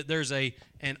believe that there's an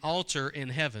altar in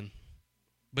heaven,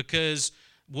 because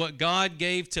what God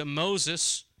gave to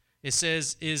Moses, it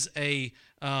says, is a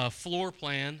floor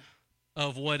plan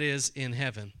of what is in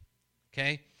heaven.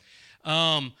 Okay?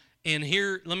 And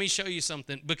here, let me show you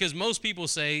something, because most people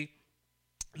say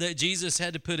that Jesus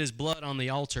had to put his blood on the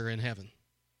altar in heaven.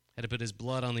 Had to put his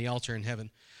blood on the altar in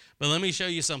heaven. But let me show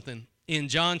you something. In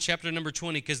John chapter number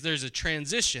 20, because there's a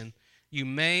transition you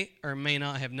may or may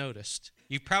not have noticed.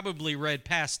 You've probably read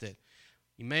past it.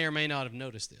 You may or may not have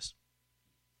noticed this.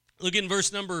 Look in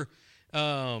verse number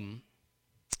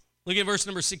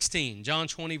 16, John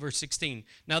 20, verse 16.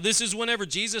 Now, this is whenever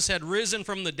Jesus had risen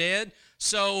from the dead,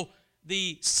 so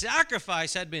the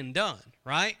sacrifice had been done,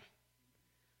 right?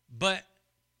 But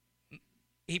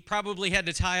he probably had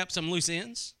to tie up some loose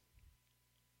ends.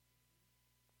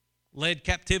 Led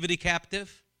captivity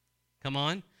captive. Come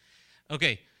on.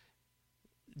 Okay.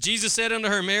 Jesus said unto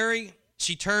her, Mary.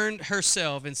 She turned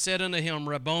herself and said unto him,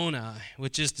 Rabboni,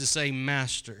 which is to say,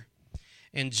 Master.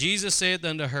 And Jesus said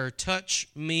unto her, Touch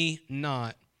me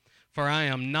not, for I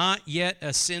am not yet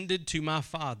ascended to my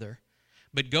Father.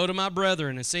 But go to my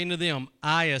brethren and say unto them,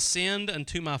 I ascend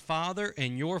unto my Father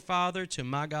and your Father, to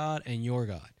my God and your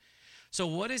God. So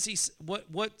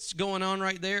what's going on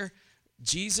right there?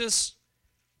 Jesus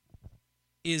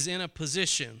is in a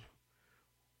position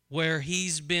where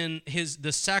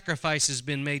the sacrifice has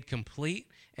been made complete,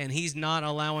 and he's not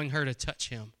allowing her to touch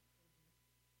him.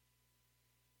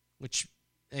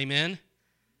 Amen?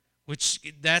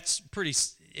 That's pretty,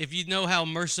 if you know how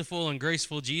merciful and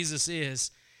graceful Jesus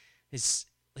is,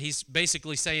 he's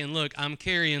basically saying, look, I'm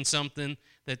carrying something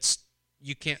that's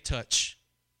you can't touch.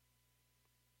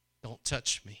 Don't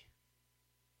touch me.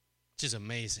 Which is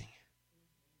amazing.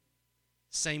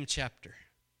 Same chapter.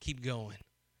 Keep going.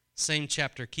 Same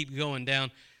chapter. Keep going down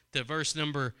to verse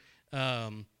number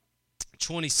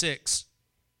 26.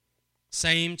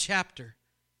 Same chapter.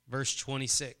 Verse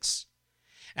 26.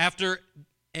 After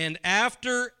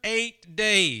 8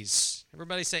 days.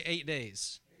 Everybody say 8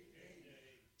 days.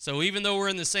 So even though we're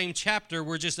in the same chapter,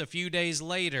 we're just a few days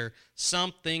later.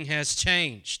 Something has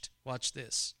changed. Watch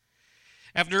this.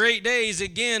 After 8 days,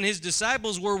 again, his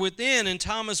disciples were within, and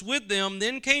Thomas with them.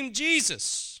 Then came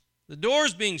Jesus, the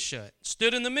doors being shut,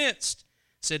 stood in the midst,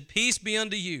 said, Peace be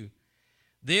unto you.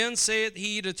 Then saith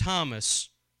he to Thomas,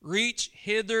 Reach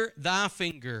hither thy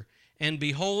finger, and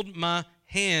behold my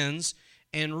hands,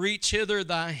 and reach hither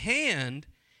thy hand,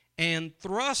 and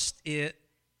thrust it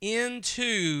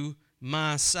into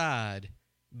my side.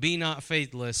 Be not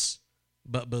faithless,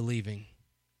 but believing.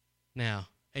 Now,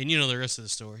 and you know the rest of the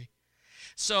story.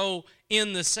 So,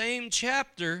 in the same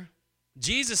chapter,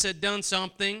 Jesus had done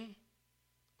something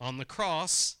on the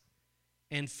cross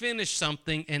and finished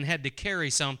something and had to carry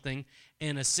something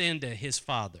and ascend to his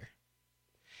Father.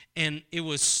 And it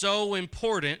was so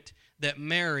important that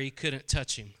Mary couldn't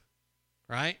touch him,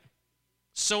 right?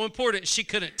 So important, she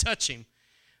couldn't touch him.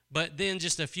 But then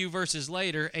just a few verses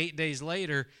later, 8 days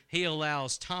later, he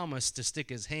allows Thomas to stick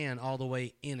his hand all the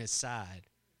way in his side,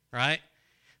 right?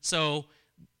 So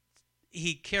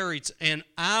he carried, and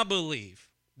I believe,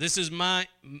 this is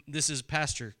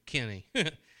Pastor Kenny.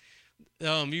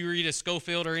 You read a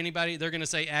Schofield or anybody, they're going to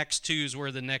say Acts 2 is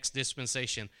where the next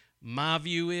dispensation. My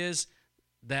view is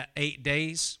that 8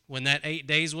 days, when that 8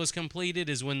 days was completed,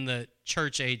 is when the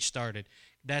church age started.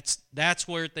 That's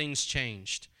where things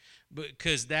changed,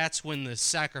 because that's when the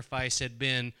sacrifice had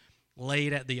been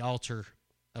laid at the altar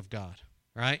of God,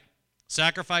 right?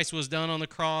 Sacrifice was done on the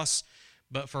cross,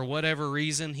 but for whatever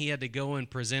reason, he had to go and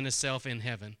present himself in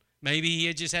heaven. Maybe he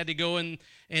had just had to go and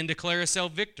declare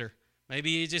himself victor.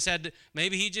 Maybe he just had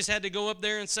to go up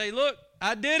there and say, "Look,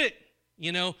 I did it."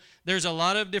 You know, there's a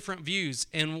lot of different views,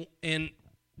 and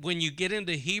when you get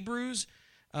into Hebrews,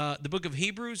 the book of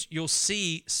Hebrews, you'll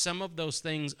see some of those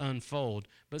things unfold,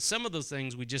 but some of those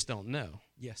things we just don't know.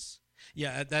 Yes,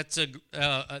 yeah, that's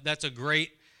a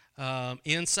great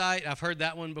insight. I've heard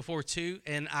that one before too,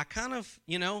 and I kind of,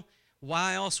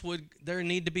 why else would there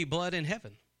need to be blood in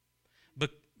heaven?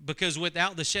 Because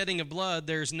without the shedding of blood,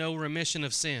 there's no remission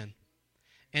of sin.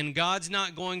 And God's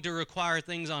not going to require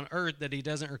things on earth that he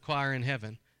doesn't require in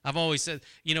heaven. I've always said,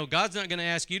 God's not going to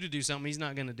ask you to do something he's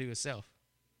not going to do himself,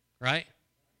 right?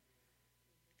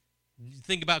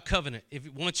 Think about covenant.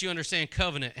 Once you understand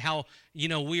covenant, how,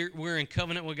 we're in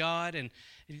covenant with God, and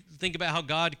think about how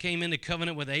God came into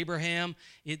covenant with Abraham.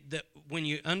 When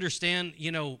you understand,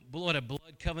 what a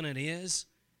blood covenant is,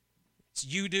 it's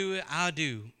you do it, I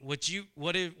do.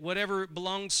 Whatever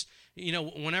belongs,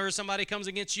 whenever somebody comes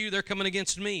against you, they're coming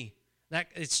against me.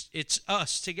 It's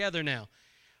us together now.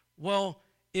 Well,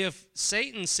 if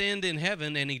Satan sinned in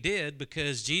heaven, and he did,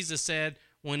 because Jesus said,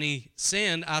 when he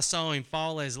sinned, I saw him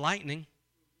fall as lightning,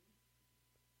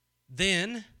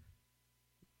 then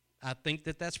I think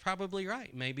that's probably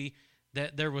right. Maybe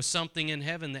that there was something in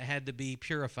heaven that had to be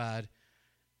purified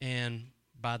and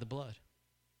by the blood.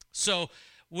 So,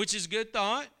 which is good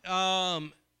thought. How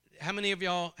many of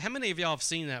y'all have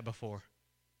seen that before?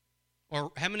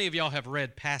 Or how many of y'all have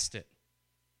read past it?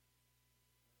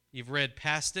 You've read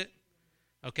past it?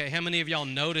 Okay, how many of y'all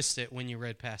noticed it when you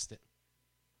read past it?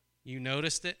 You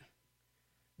noticed it?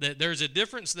 That there's a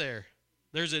difference there.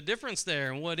 There's a difference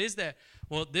there. And what is that?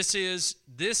 Well, this is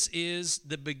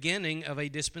the beginning of a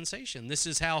dispensation. This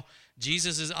is how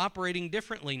Jesus is operating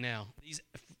differently now.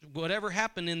 Whatever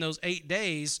happened in those 8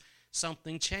 days,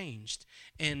 something changed.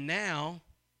 And now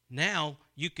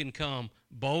you can come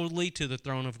boldly to the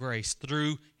throne of grace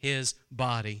through his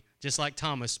body. Just like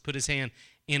Thomas put his hand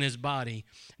in his body.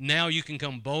 Now you can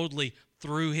come boldly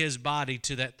through his body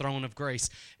to that throne of grace.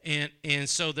 And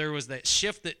so there was that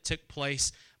shift that took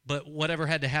place, but whatever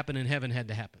had to happen in heaven had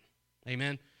to happen.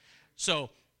 Amen?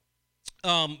 So,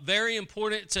 very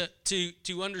important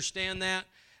to understand that.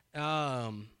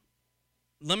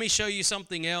 Let me show you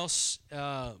something else.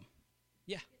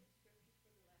 Yeah.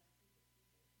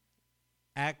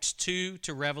 Acts 2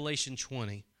 to Revelation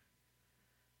 20.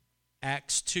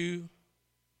 Acts 2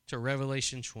 to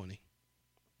Revelation 20.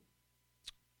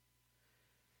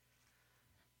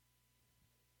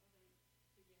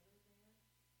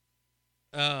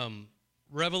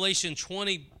 Revelation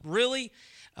 20, really,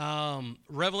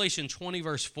 Revelation 20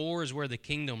 verse 4 is where the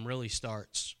kingdom really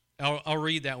starts. I'll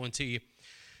read that one to you.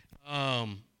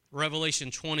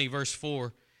 Revelation 20 verse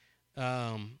 4.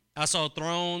 I saw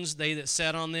thrones, they that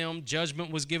sat on them,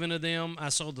 judgment was given to them. I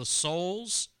saw the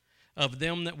souls of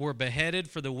them that were beheaded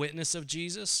for the witness of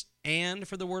Jesus and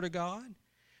for the word of God,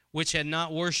 which had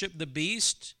not worshipped the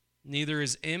beast, neither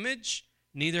his image,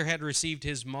 neither had received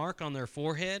his mark on their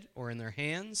forehead or in their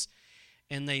hands.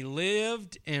 And they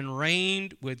lived and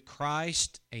reigned with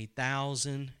Christ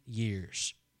 1,000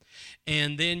 years.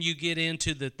 And then you get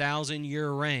into the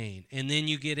 1,000-year reign. And then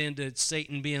you get into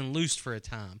Satan being loosed for a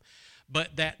time.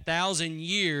 But that 1,000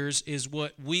 years is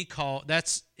what we call,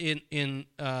 that's we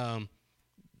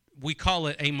call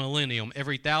it a millennium.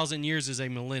 Every 1,000 years is a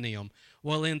millennium.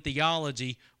 Well, in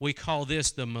theology, we call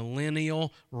this the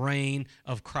millennial reign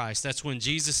of Christ. That's when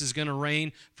Jesus is going to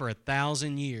reign for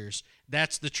 1,000 years.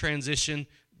 That's the transition,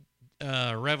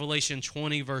 Revelation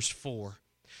 20, verse 4.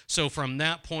 So from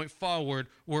that point forward,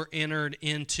 we're entered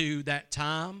into that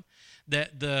time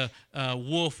that the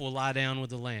wolf will lie down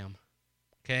with the lamb.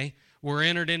 Okay? We're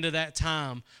entered into that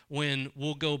time when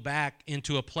we'll go back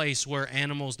into a place where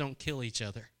animals don't kill each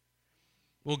other.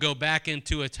 We'll go back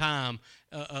into a time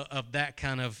of that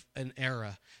kind of an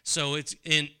era. So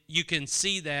you can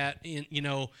see that in,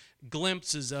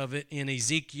 glimpses of it in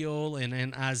Ezekiel and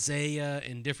in Isaiah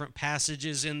and different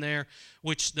passages in there,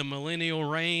 which the millennial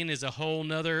reign is a whole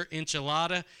nother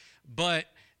enchilada. But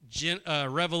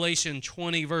Revelation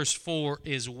 20 verse 4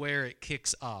 is where it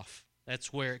kicks off.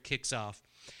 That's where it kicks off.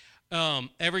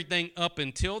 Everything up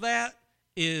until that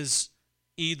is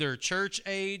either church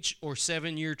age or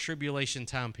 7-year tribulation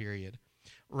time period.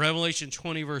 Revelation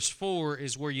 20 verse 4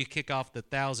 is where you kick off the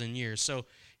 1,000 years. So,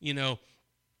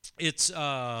 it's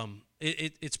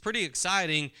pretty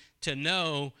exciting to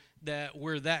know that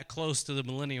we're that close to the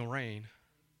millennial reign.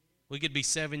 We could be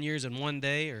 7 years in one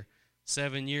day, or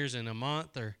 7 years in a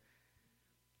month, or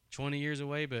 20 years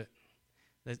away, but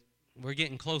we're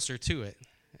getting closer to it.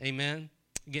 Amen?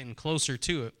 Getting closer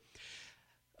to it.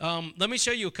 Let me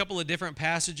show you a couple of different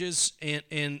passages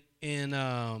in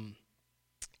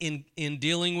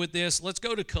dealing with this. Let's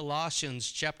go to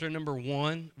Colossians chapter number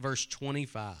 1, verse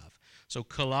 25. So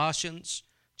Colossians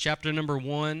chapter number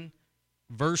 1,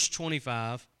 verse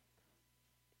 25.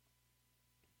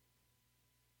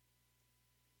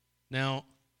 Now,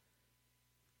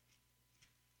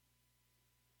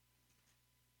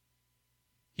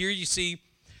 here you see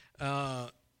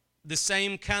the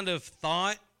same kind of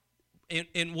thought,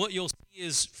 and what you'll see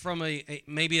is from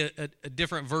maybe a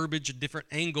different verbiage, a different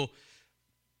angle.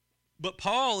 But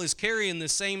Paul is carrying the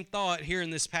same thought here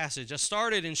in this passage. I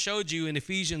started and showed you in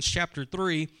Ephesians chapter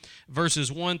 3,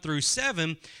 verses 1 through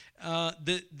 7,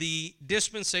 the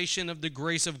dispensation of the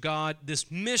grace of God, this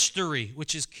mystery,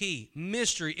 which is key.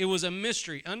 Mystery. It was a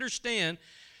mystery. Understand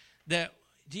that,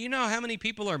 do you know how many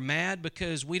people are mad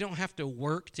because we don't have to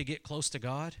work to get close to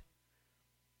God?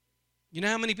 You know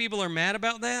how many people are mad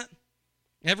about that?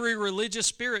 Every religious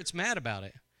spirit's mad about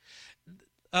it.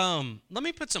 Let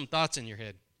me put some thoughts in your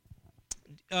head.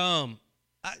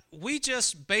 We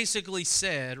just basically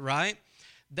said, right,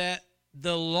 that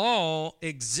the law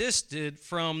existed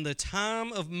from the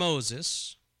time of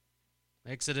Moses,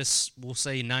 Exodus, we'll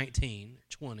say 19,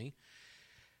 20.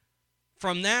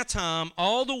 From that time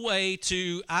all the way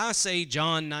to, I say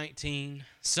John 19,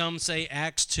 some say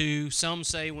Acts 2, some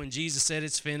say when Jesus said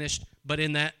it's finished, but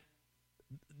in that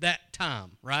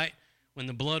time, right, when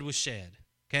the blood was shed,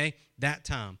 okay, that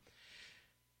time.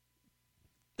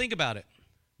 Think about it.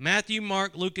 Matthew,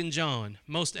 Mark, Luke, and John,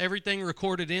 most everything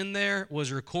recorded in there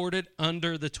was recorded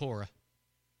under the Torah.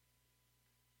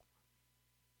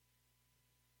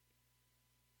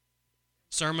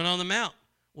 Sermon on the Mount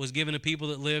was given to people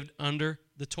that lived under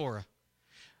the Torah.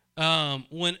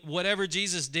 Whatever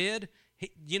Jesus did,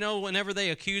 whenever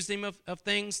they accused him of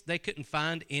things, they couldn't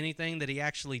find anything that he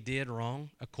actually did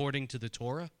wrong according to the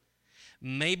Torah.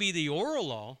 Maybe the oral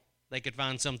law, they could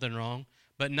find something wrong,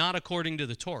 but not according to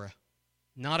the Torah.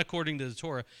 Not according to the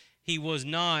Torah. He was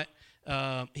not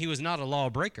a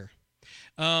lawbreaker.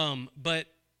 But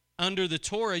under the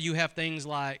Torah, you have things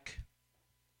like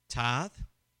tithe,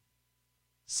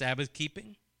 Sabbath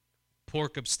keeping,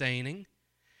 pork abstaining,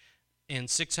 and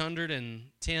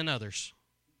 610 others.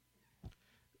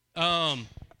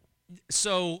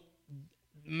 So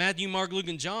Matthew, Mark, Luke,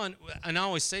 and John, and I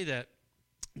always say that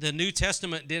the New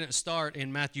Testament didn't start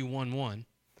in Matthew 1:1.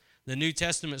 The New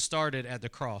Testament started at the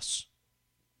cross.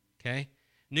 Okay?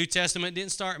 New Testament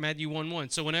didn't start in Matthew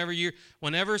 1:1. So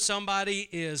whenever somebody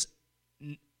is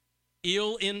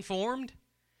ill-informed,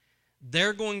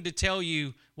 they're going to tell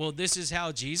you, well, this is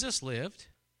how Jesus lived,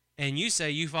 and you say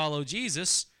you follow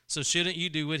Jesus, so shouldn't you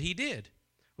do what he did?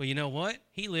 Well, you know what?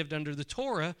 He lived under the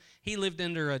Torah. He lived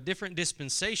under a different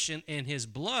dispensation, and his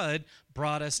blood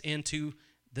brought us into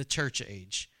the church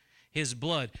age. His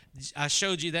blood. I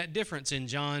showed you that difference in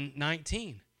John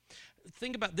 19.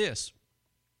 Think about this.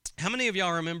 How many of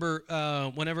y'all remember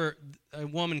whenever a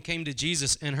woman came to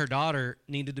Jesus and her daughter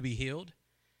needed to be healed?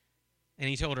 And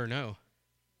he told her no.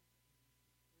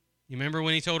 You remember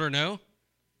when he told her no?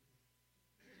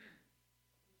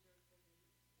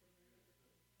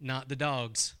 Not the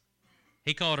dogs.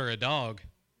 He called her a dog.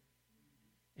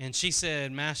 And she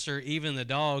said, Master, even the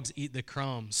dogs eat the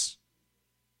crumbs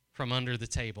from under the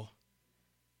table.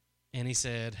 And he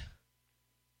said,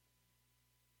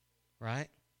 right?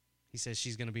 He says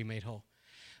she's going to be made whole.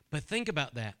 But think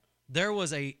about that. There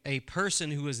was a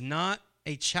person who was not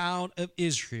a child of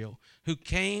Israel who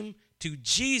came to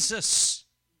Jesus.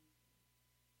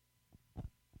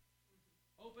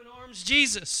 Open arms,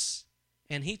 Jesus.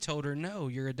 And he told her, no,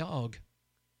 you're a dog.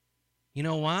 You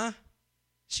know why?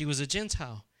 She was a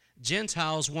Gentile.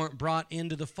 Gentiles weren't brought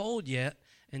into the fold yet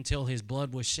until his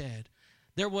blood was shed.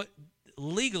 There was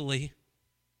legally,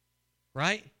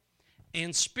 right?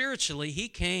 And spiritually, he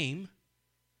came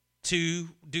to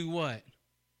do what?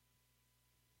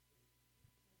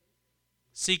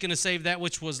 Seeking to save that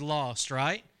which was lost,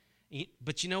 right?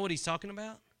 But you know what he's talking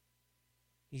about?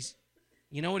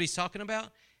 You know what he's talking about?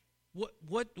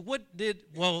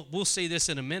 Well, we'll see this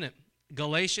in a minute.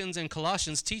 Galatians and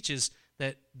Colossians teaches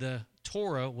that the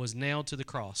Torah was nailed to the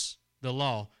cross. The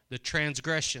law, the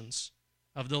transgressions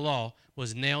of the law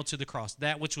was nailed to the cross.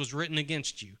 That which was written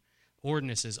against you,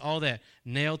 ordinances, all that,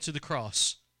 nailed to the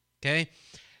cross. Okay?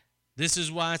 This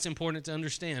is why it's important to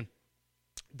understand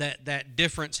that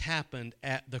difference happened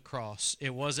at the cross.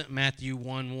 It wasn't Matthew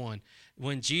 1:1.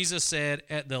 When Jesus said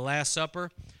at the Last Supper,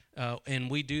 and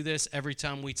we do this every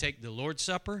time we take the Lord's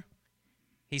Supper,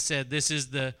 he said, this is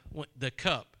the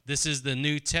cup. This is the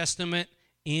New Testament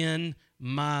in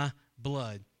my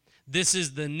blood. This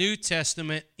is the New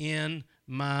Testament in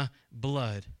my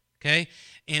blood. Okay?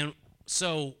 And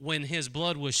so when his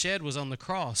blood was shed was on the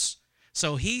cross.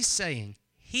 So he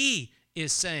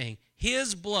is saying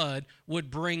his blood would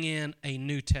bring in a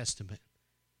New Testament.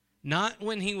 Not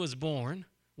when he was born,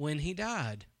 when he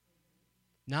died.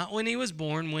 Not when he was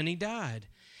born, when he died.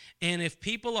 And if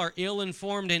people are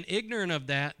ill-informed and ignorant of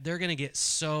that, they're going to get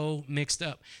so mixed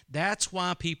up. That's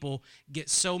why people get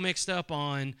so mixed up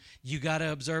on, you got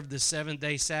to observe the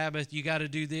seventh-day Sabbath, you got to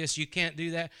do this, you can't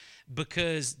do that,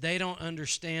 because they don't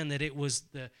understand that it was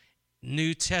the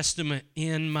New Testament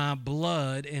in my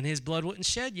blood, and his blood wasn't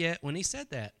shed yet when he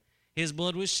said that. His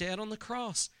blood was shed on the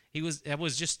cross. That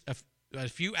was just a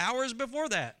few hours before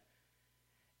that.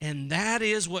 And that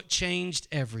is what changed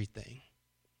everything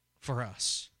for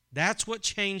us. That's what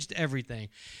changed everything.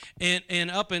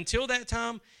 And up until that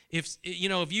time, if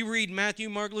you read Matthew,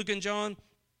 Mark, Luke, and John,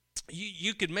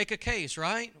 you could make a case,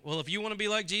 right? Well, if you want to be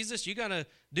like Jesus, you got to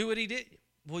do what he did.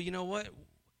 Well, you know what?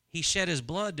 He shed his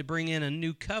blood to bring in a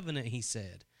new covenant, he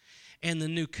said. And the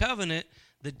new covenant,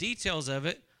 the details of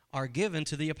it are given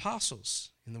to the apostles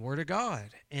in the Word of God.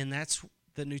 And that's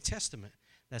the New Testament.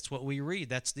 That's what we read.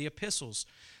 That's the epistles.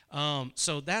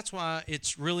 So that's why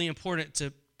it's really important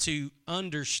to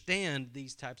understand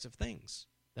these types of things.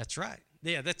 That's right.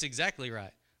 Yeah, that's exactly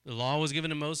right. The law was given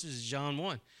to Moses, John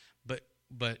 1.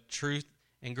 But truth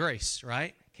and grace,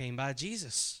 right, came by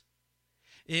Jesus.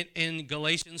 In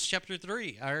Galatians chapter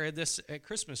 3, I read this at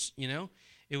Christmas,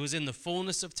 it was in the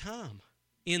fullness of time.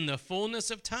 In the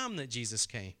fullness of time that Jesus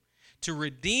came to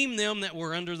redeem them that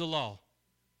were under the law.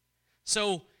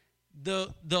 So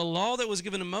the law that was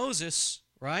given to Moses,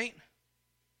 right?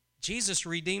 Jesus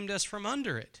redeemed us from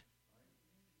under it.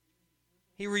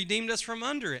 He redeemed us from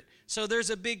under it. So there's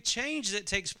a big change that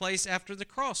takes place after the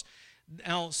cross.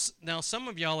 Now some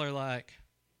of y'all are like,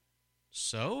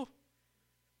 so?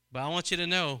 But I want you to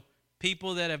know,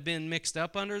 people that have been mixed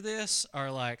up under this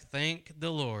are like, thank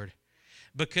the Lord.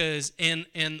 Because, and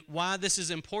why this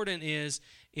is important is,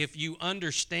 if you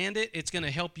understand it, it's going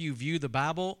to help you view the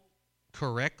Bible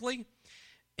correctly,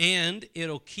 and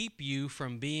it'll keep you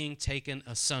from being taken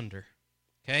asunder.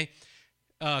 Okay?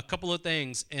 A couple of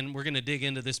things, and we're going to dig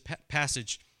into this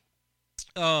passage.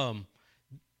 Let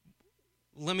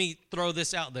me throw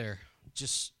this out there.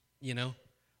 Just,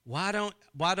 why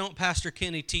don't Pastor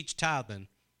Kenny teach tithing?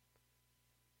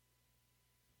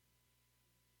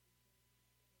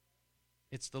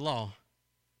 It's the law.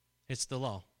 It's the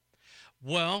law.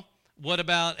 Well, what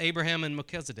about Abraham and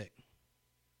Melchizedek?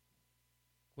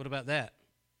 What about that?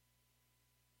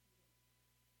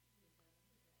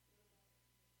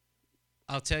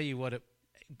 I'll tell you what,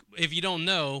 if you don't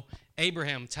know,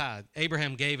 Abraham tithed.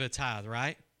 Abraham gave a tithe,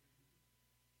 right?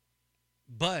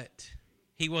 But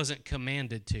he wasn't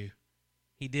commanded to.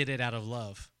 He did it out of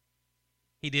love.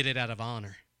 He did it out of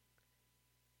honor.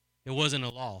 It wasn't a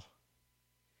law.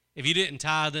 If you didn't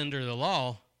tithe under the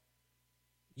law,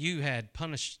 you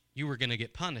were going to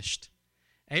get punished.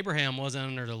 Abraham wasn't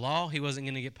under the law. He wasn't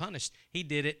going to get punished. He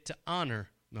did it to honor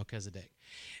Melchizedek.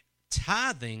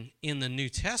 Tithing in the New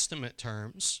Testament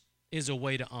terms is a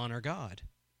way to honor God,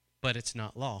 but it's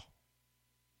not law.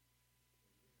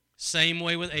 Same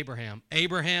way with Abraham.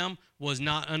 Abraham was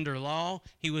not under law.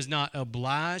 He was not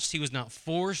obliged. He was not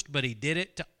forced, but he did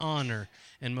it to honor.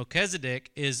 And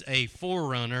Melchizedek is a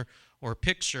forerunner or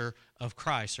picture of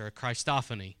Christ, or a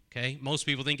Christophany, okay? Most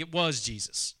people think it was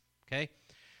Jesus, okay?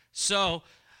 So,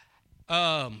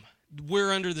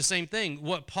 we're under the same thing.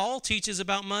 What Paul teaches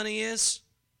about money is,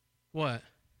 what?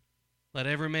 Let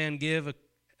every man give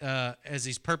as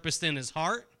he's purposed in his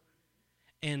heart,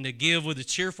 and to give with a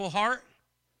cheerful heart,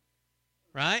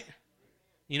 right?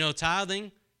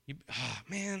 Tithing,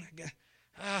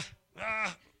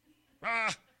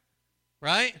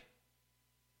 right?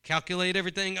 Calculate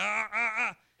everything.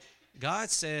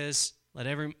 God says,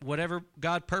 Whatever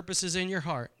God purposes in your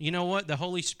heart. You know what? The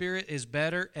Holy Spirit is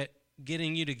better at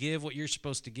getting you to give what you're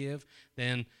supposed to give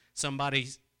than somebody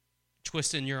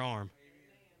twisting your arm.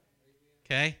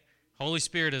 Okay? Holy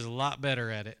Spirit is a lot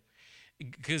better at it.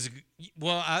 Because,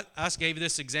 well, I gave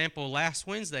this example last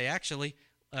Wednesday, actually.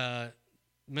 Mr.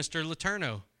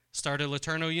 Letourneau started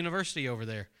Letourneau University over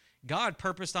there. God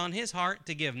purposed on his heart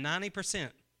to give 90%.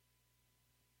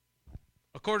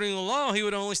 According to the law, he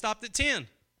would only stopped at 10.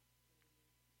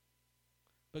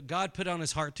 But God put on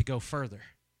his heart to go further.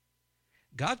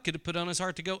 God could have put on his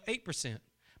heart to go 8%.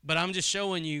 But I'm just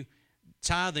showing you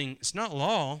tithing, it's not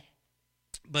law,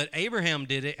 but Abraham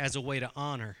did it as a way to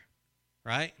honor,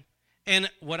 right?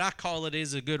 And what I call it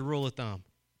is a good rule of thumb.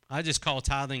 I just call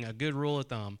tithing a good rule of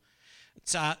thumb.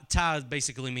 Tithe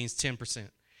basically means 10%.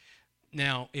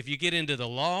 Now, if you get into the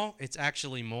law, it's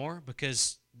actually more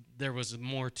because there was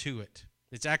more to it.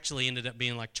 It's actually ended up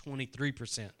being like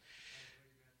 23%.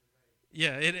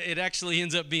 Yeah, it actually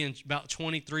ends up being about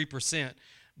 23%,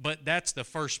 but that's the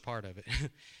first part of it.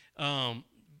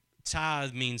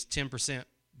 Tithe means 10%,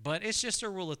 but it's just a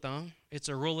rule of thumb. It's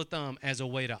a rule of thumb as a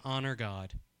way to honor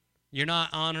God. You're not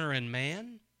honoring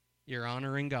man, you're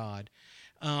honoring God.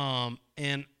 And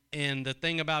the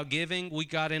thing about giving, we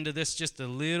got into this just a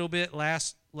little bit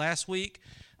last week.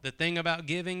 The thing about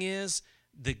giving is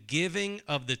the giving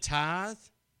of the tithe,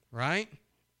 right?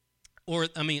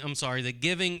 The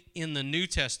giving in the New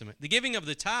Testament. The giving of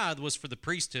the tithe was for the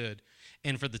priesthood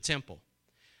and for the temple.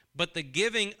 But the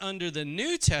giving under the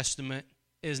New Testament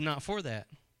is not for that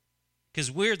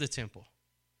because we're the temple.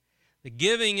 The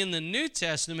giving in the New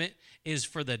Testament is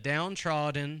for the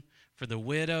downtrodden, for the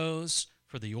widows,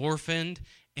 for the orphaned,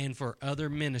 and for other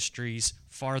ministries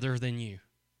farther than you.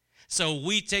 So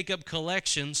we take up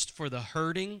collections for the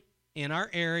hurting in our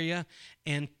area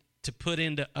and to put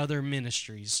into other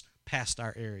ministries past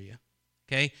our area.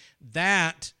 Okay?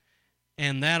 That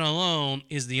and that alone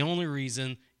is the only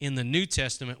reason in the New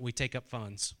Testament we take up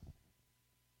funds.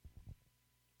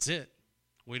 That's it.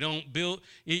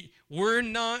 We're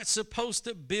not supposed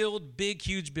to build big,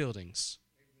 huge buildings.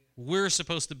 We're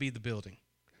supposed to be the building.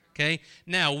 Okay?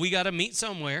 Now, we got to meet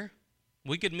somewhere.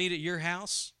 We could meet at your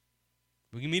house.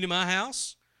 We can meet at my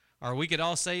house. Or we could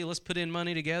all say, let's put in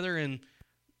money together and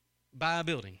buy a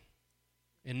building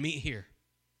and meet here.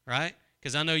 Right?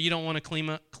 Because I know you don't want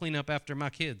to clean up after my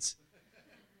kids.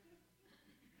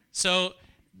 So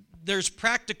there's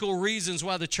practical reasons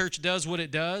why the church does what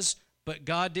it does, but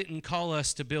God didn't call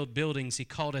us to build buildings. He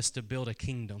called us to build a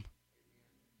kingdom.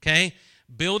 Okay?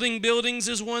 Building buildings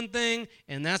is one thing,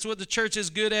 and that's what the church is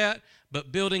good at,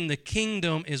 but building the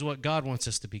kingdom is what God wants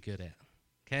us to be good at.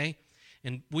 Okay?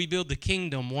 And we build the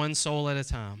kingdom one soul at a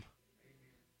time.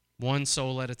 One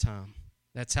soul at a time.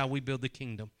 That's how we build the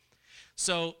kingdom.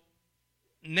 So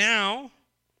now,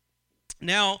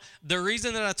 the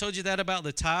reason that I told you that about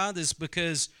the tithe is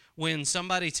because when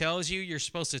somebody tells you you're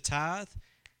supposed to tithe,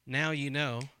 now you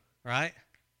know, right?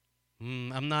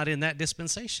 I'm not in that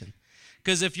dispensation.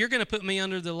 Because if you're going to put me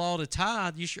under the law to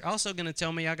tithe, you're also going to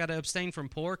tell me I got to abstain from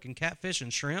pork and catfish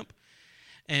and shrimp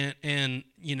and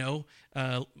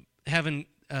having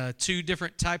two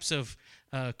different types of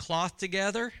cloth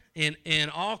together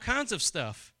and all kinds of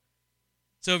stuff.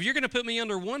 So if you're going to put me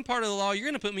under one part of the law, you're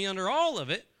going to put me under all of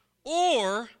it,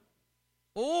 or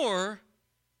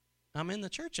I'm in the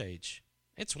church age.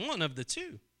 It's one of the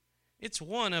two. It's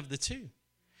one of the two.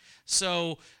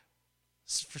 So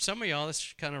for some of y'all,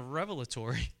 that's kind of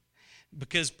revelatory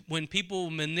because when people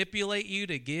manipulate you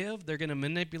to give, they're going to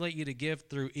manipulate you to give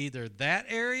through either that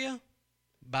area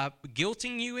by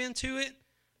guilting you into it,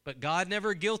 but God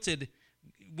never guilted.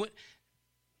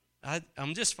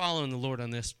 I'm just following the Lord on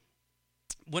this.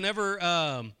 Whenever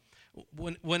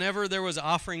there was an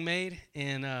offering made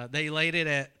and they laid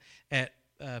it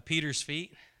at Peter's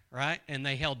feet, right, and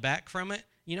they held back from it,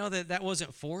 you know that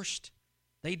wasn't forced.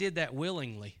 They did that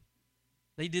willingly.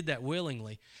 They did that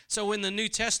willingly. So in the New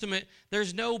Testament,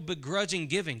 there's no begrudging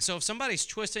giving. So if somebody's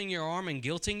twisting your arm and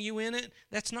guilting you in it,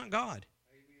 that's not God.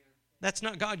 Amen. That's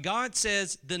not God. God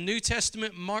says the New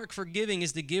Testament mark for giving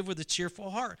is to give with a cheerful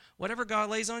heart. Whatever God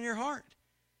lays on your heart.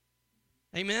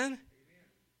 Amen?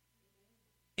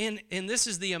 And this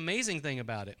is the amazing thing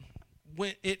about it.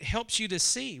 When it helps you to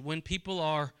see when people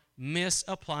are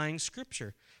misapplying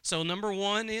Scripture. So number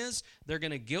one is they're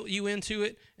going to guilt you into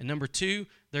it. And number two,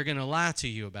 they're going to lie to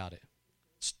you about it.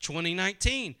 It's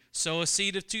 2019. Sow a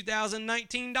seed of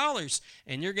 $2019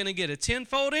 and you're going to get a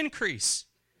tenfold increase.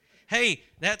 Hey,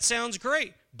 that sounds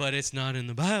great, but it's not in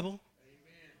the Bible.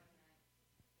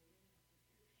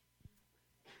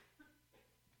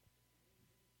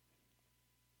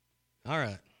 All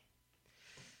right.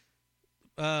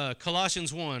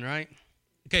 Colossians 1, right?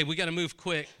 Okay, we got to move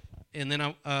quick, and then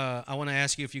I want to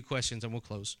ask you a few questions, and we'll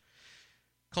close.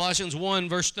 Colossians 1,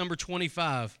 verse number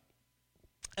 25.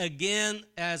 Again,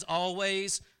 as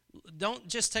always, don't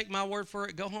just take my word for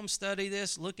it. Go home, study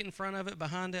this, look in front of it,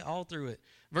 behind it, all through it.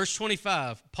 Verse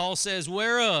 25, Paul says,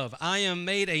 whereof I am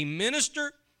made a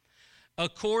minister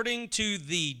according to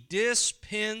the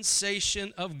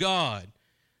dispensation of God,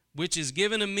 which is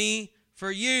given to me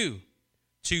for you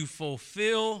to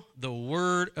fulfill the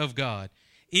word of God,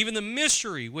 even the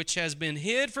mystery which has been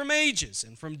hid from ages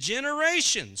and from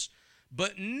generations,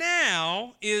 but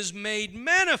now is made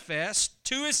manifest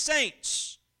to his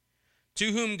saints,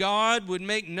 to whom God would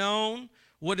make known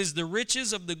what is the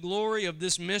riches of the glory of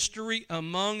this mystery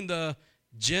among the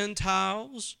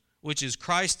Gentiles, which is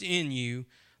Christ in you,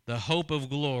 the hope of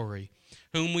glory,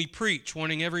 whom we preach,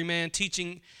 warning every man,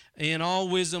 teaching in all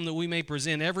wisdom, that we may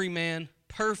present every man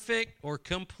perfect or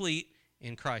complete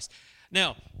in Christ.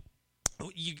 Now,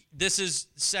 this is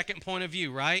second point of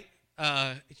view, right?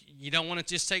 You don't want to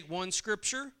just take one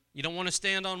scripture. You don't want to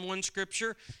stand on one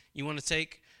scripture. You want to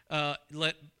take,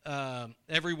 let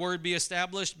every word be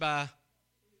established by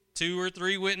 2 or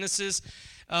 3 witnesses.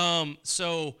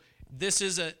 So this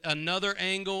is another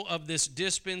angle of this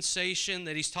dispensation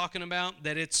that he's talking about,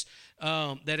 that it's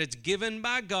given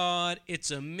by God.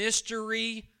 It's a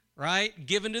mystery, right,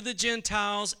 given to the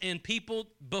Gentiles, and people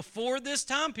before this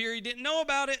time period didn't know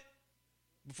about it.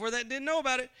 Before that, didn't know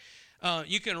about it.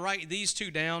 You can write these 2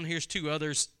 down. Here's 2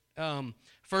 others. 1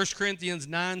 Corinthians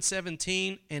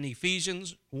 9:17 and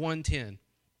Ephesians 1:10.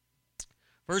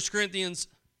 1 Corinthians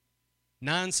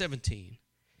 9:17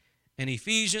 and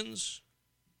Ephesians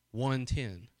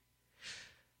 1:10.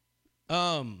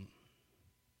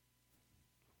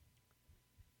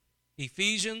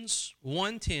 Ephesians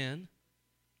 1:10,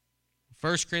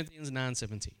 1 Corinthians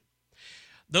 9:17.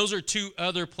 Those are 2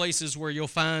 other places where you'll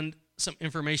find some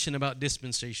information about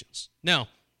dispensations. Now,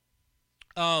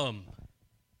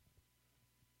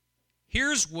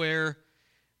 here's where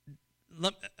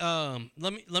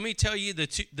let me tell you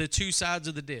the 2 sides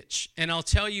of the ditch, and I'll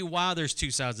tell you why there's 2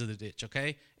 sides of the ditch,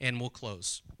 okay? And we'll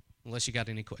close, unless you got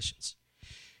any questions.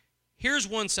 Here's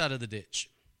one side of the ditch.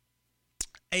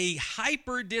 A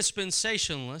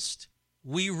hyper-dispensationalist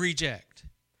we reject.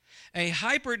 A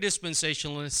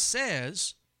hyper-dispensationalist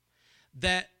says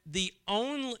that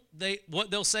what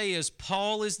they'll say is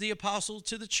Paul is the apostle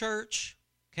to the church,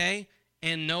 okay,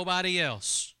 and nobody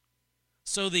else.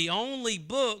 So the only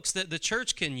books that the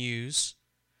church can use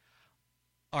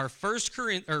are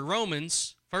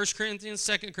Romans, 1 Corinthians,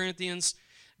 2 Corinthians,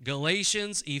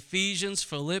 Galatians, Ephesians,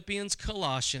 Philippians,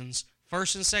 Colossians, 1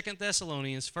 and 2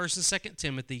 Thessalonians, 1 and 2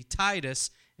 Timothy,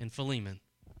 Titus, and Philemon.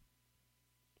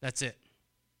 That's it.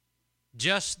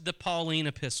 Just the Pauline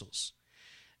epistles.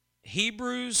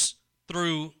 Hebrews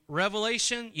through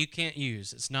Revelation, you can't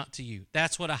use. It's not to you.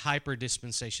 That's what a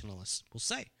hyper-dispensationalist will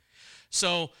say.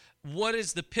 So what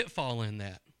is the pitfall in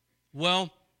that?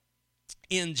 Well,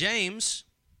 in James,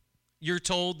 you're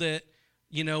told that,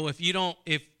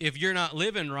 if you're not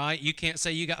living right, you can't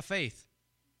say you got faith.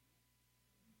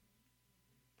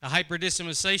 A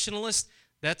hyper-dispensationalist,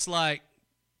 that's like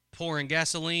pouring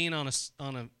gasoline on a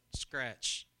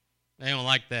scratch. They don't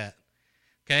like that.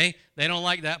 Okay? They don't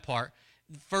like that part.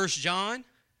 1 John,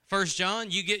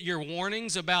 you get your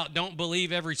warnings about don't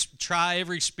believe try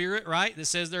every spirit, right, that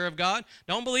says they're of God.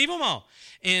 Don't believe them all.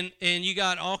 And you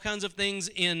got all kinds of things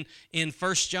in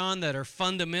 1 John that are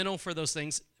fundamental for those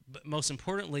things. But most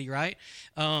importantly, right,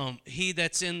 he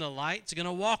that's in the light is going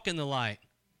to walk in the light.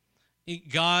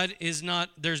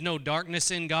 There's no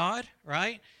darkness in God,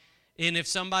 right? And if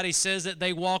somebody says that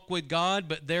they walk with God,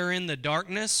 but they're in the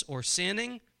darkness or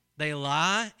sinning, they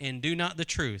lie and do not the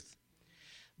truth.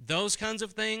 Those kinds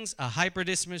of things, a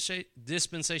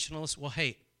hyper-dispensationalist will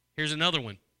hate. Here's another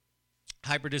one.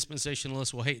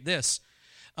 Hyper-dispensationalist will hate this.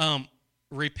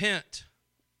 Repent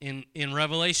in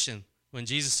Revelation. When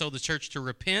Jesus told the church to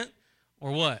repent,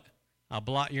 or what? I'll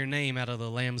blot your name out of the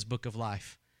Lamb's book of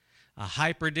life. A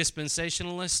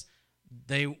hyper-dispensationalist,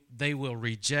 they will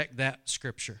reject that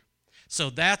scripture.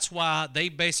 So that's why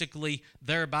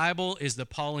their Bible is the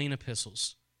Pauline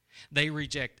epistles. They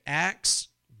reject Acts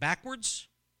backwards,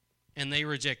 and they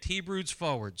reject Hebrews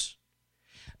forwards.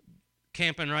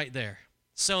 Camping right there.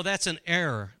 So that's an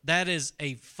error. That is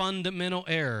a fundamental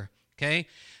error, okay?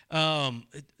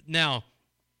 Now,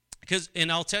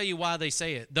 and I'll tell you why they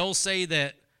say it. They'll say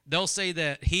that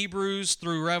Hebrews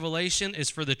through Revelation is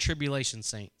for the tribulation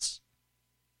saints,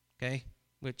 okay?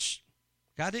 Which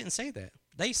God didn't say that.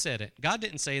 They said it. God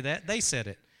didn't say that. They said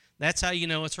it. That's how you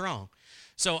know it's wrong.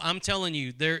 So I'm telling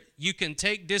you, you can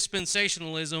take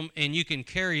dispensationalism and you can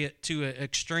carry it to an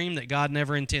extreme that God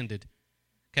never intended.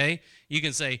 Okay? You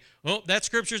can say, oh, that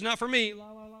scripture's not for me.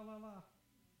 La, la, la, la, la.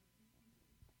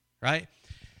 Right?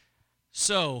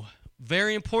 So,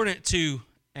 very important to,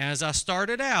 as I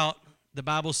started out, the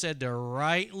Bible said to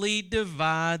rightly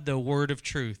divide the word of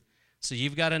truth. So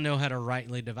you've got to know how to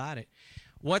rightly divide it.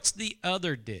 What's the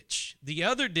other ditch? The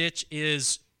other ditch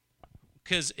is,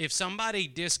 because if somebody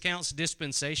discounts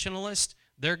dispensationalist,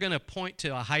 they're going to point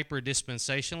to a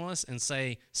hyper-dispensationalist and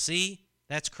say, see,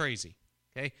 that's crazy.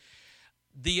 Okay?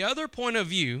 The other point of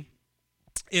view,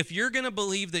 if you're going to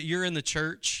believe that you're in the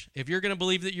church, if you're going to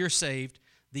believe that you're saved,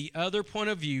 the other point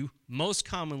of view most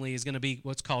commonly is going to be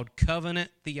what's called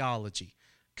covenant theology.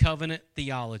 Covenant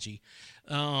theology.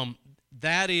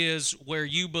 That is where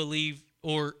you believe,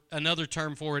 or another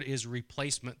term for it is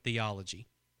replacement theology,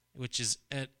 which is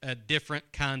a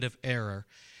different kind of error.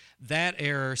 That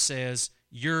error says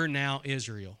you're now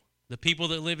Israel. The people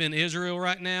that live in Israel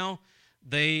right now,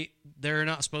 they're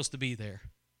not supposed to be there.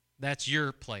 That's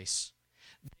your place.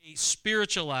 They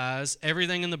spiritualize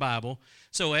everything in the Bible.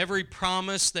 So every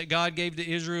promise that God gave to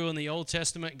Israel in the Old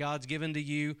Testament, God's given to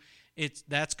you.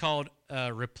 That's called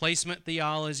replacement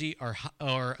theology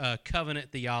or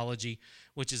covenant theology,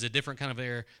 which is a different kind of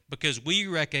error, because we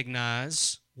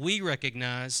recognize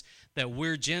that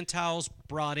we're Gentiles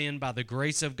brought in by the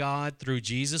grace of God through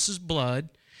Jesus' blood,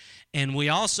 and we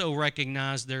also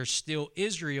recognize there's still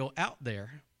Israel out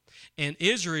there, and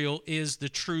Israel is the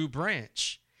true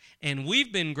branch. And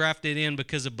we've been grafted in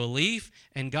because of belief,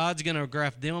 and God's going to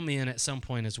graft them in at some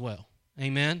point as well.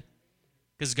 Amen?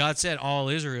 Because God said, all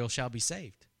Israel shall be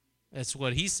saved. That's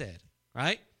what he said,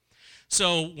 right?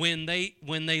 So when they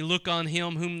look on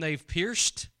him whom they've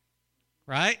pierced,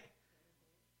 right,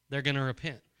 they're going to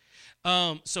repent.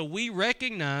 So we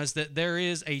recognize that there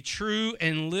is a true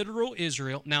and literal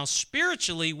Israel. Now,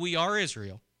 spiritually, we are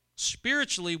Israel.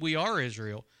 Spiritually, we are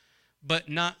Israel, but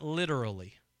not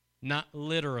literally. Not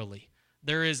literally.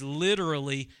 There is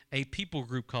literally a people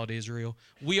group called Israel.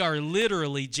 We are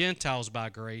literally Gentiles by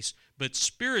grace, but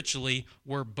spiritually,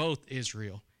 we're both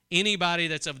Israel. Anybody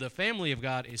that's of the family of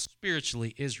God is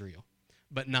spiritually Israel,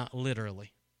 but not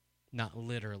literally. Not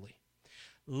literally.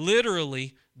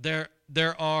 Literally, there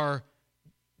are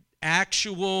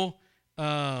actual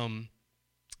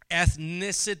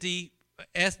ethnic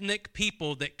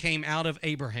people that came out of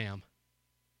Abraham.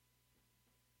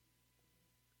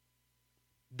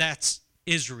 That's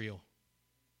Israel,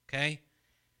 okay?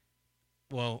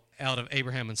 Well, out of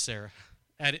Abraham and Sarah.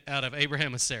 Out of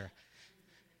Abraham and Sarah.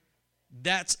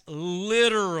 That's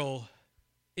literal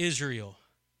Israel.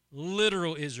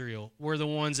 Literal Israel were the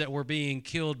ones that were being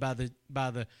killed by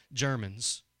the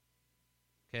Germans,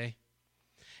 okay?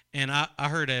 And I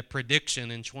heard a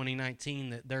prediction in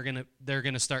 2019 that they're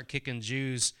gonna start kicking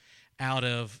Jews out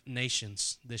of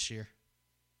nations this year.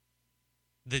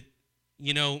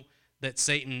 That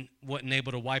Satan wasn't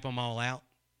able to wipe them all out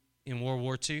in World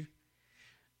War II.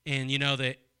 And you know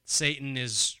that Satan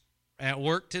is at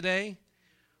work today,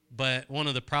 but one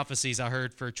of the prophecies I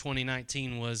heard for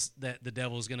 2019 was that the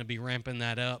devil's going to be ramping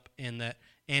that up, and that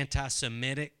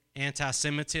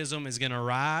anti-Semitism is going to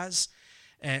rise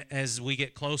as we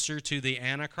get closer to the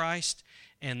Antichrist,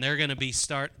 and they're going to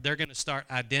start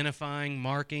identifying,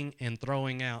 marking, and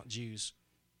throwing out Jews,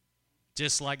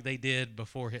 just like they did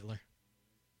before Hitler.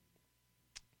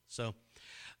 So,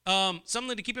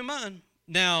 something to keep in mind.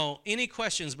 Now, any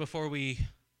questions before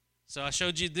so I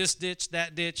showed you this ditch,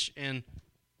 that ditch, and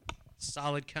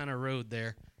solid kind of road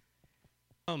there.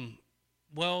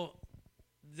 Well,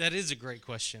 that is a great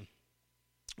question,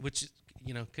 which,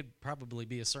 could probably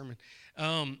be a sermon.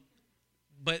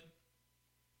 But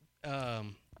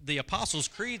the Apostles'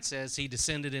 Creed says he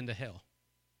descended into hell.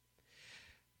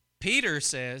 Peter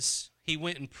says he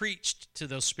went and preached to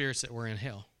those spirits that were in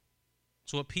hell.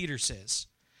 That's what Peter says.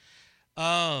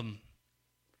 I'll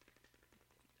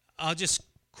just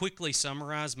quickly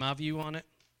summarize my view on it.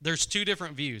 There's two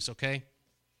different views, okay?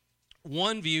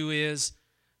 One view is,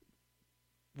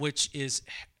 which is,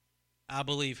 I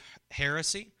believe,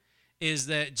 heresy, is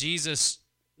that Jesus,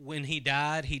 when he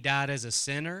died as a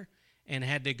sinner and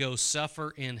had to go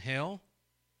suffer in hell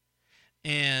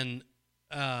and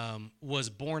was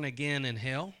born again in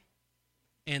hell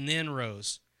and then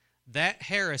rose. That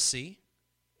heresy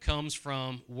comes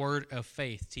from Word of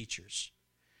Faith teachers.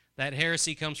 That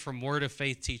heresy comes from Word of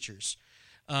Faith teachers.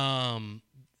 One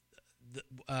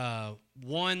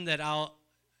that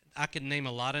I could name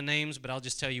a lot of names, but I'll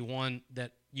just tell you one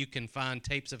that you can find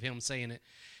tapes of him saying it.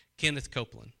 Kenneth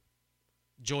Copeland,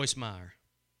 Joyce Meyer.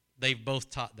 They've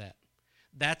both taught that.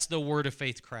 That's the Word of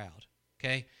Faith crowd,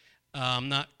 okay? I'm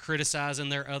not criticizing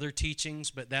their other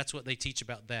teachings, but that's what they teach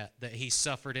about that he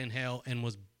suffered in hell and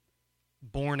was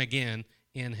born again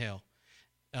in hell,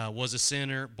 was a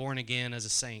sinner, born again as a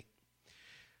saint.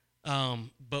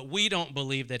 But we don't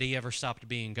believe that he ever stopped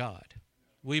being God.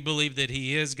 We believe that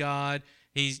he is God.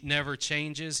 He never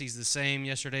changes. He's the same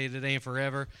yesterday, today, and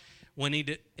forever.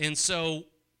 And so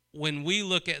when we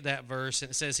look at that verse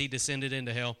and it says he descended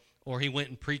into hell, or he went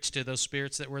and preached to those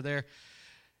spirits that were there,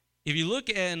 if you look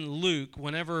in Luke,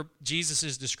 whenever Jesus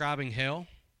is describing hell,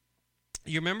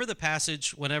 you remember the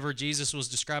passage whenever Jesus was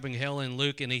describing hell in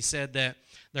Luke, and he said that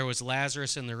there was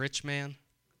Lazarus and the rich man?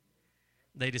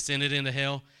 They descended into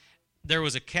hell. There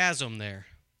was a chasm there.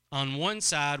 On one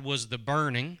side was the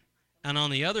burning, and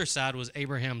on the other side was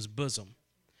Abraham's bosom.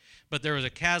 But there was a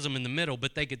chasm in the middle,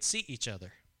 but they could see each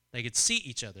other. They could see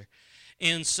each other.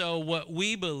 And so what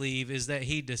we believe is that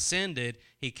he descended,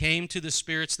 he came to the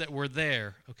spirits that were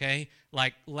there, okay,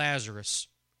 like Lazarus,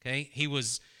 okay?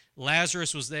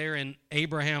 Lazarus was there in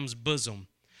Abraham's bosom.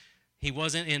 He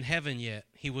wasn't in heaven yet.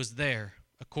 He was there,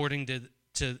 according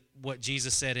to what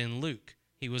Jesus said in Luke.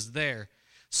 He was there.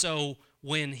 So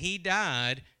when he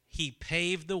died, he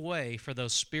paved the way for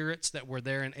those spirits that were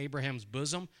there in Abraham's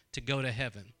bosom to go to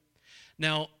heaven.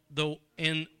 Now,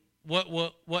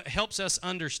 what helps us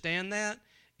understand that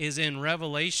is in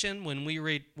Revelation. When we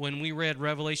read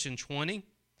Revelation 20,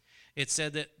 it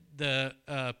said that the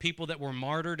people that were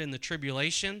martyred in the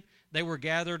tribulation, they were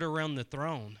gathered around the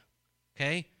throne.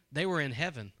 Okay, they were in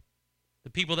heaven. The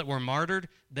people that were martyred,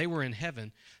 they were in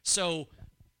heaven. So,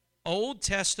 Old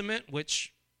Testament,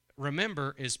 which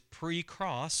remember is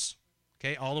pre-cross,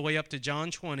 okay, all the way up to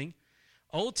John 20.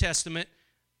 Old Testament,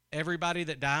 everybody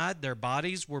that died, their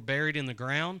bodies were buried in the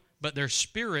ground, but their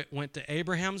spirit went to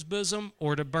Abraham's bosom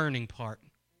or to burning part.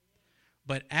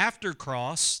 But after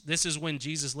cross, this is when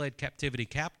Jesus led captivity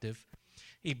captive.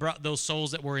 He brought those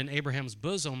souls that were in Abraham's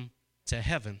bosom to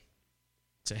heaven,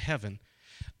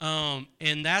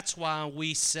 and that's why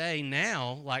we say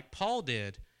now, like Paul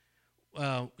did,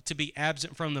 to be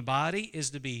absent from the body is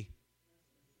to be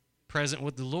present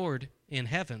with the Lord in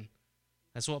heaven.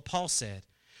 That's what Paul said.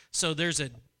 So there's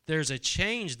a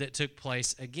change that took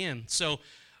place again. So,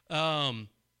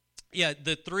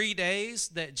 the 3 days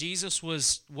that Jesus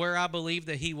was where I believe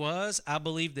that he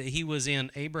was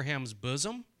in Abraham's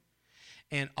bosom.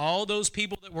 And all those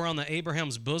people that were on the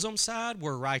Abraham's bosom side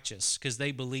were righteous because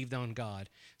they believed on God.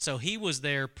 So he was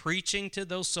there preaching to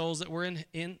those souls that were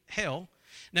in hell.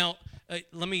 Now,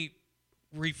 the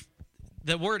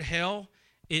word hell,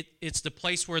 it's the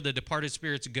place where the departed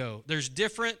spirits go. There's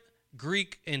different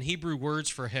Greek and Hebrew words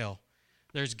for hell.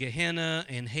 There's Gehenna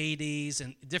and Hades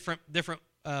and different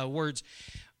words.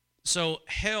 So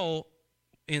hell,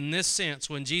 in this sense,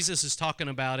 when Jesus is talking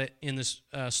about it in this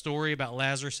story about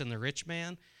Lazarus and the rich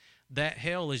man, that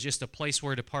hell is just a place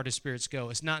where departed spirits go.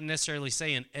 It's not necessarily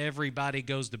saying everybody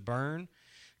goes to burn,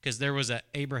 because there was a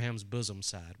Abraham's bosom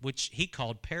side, which he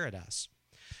called paradise,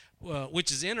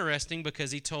 which is interesting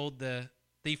because he told the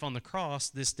thief on the cross,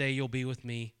 "This day you'll be with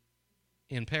me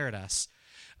in paradise."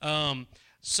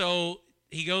 So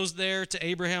he goes there to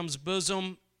Abraham's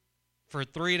bosom for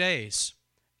 3 days.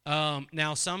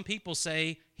 Now, some people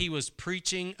say he was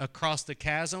preaching across the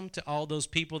chasm to all those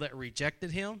people that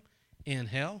rejected him in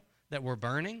hell that were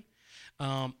burning.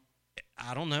 I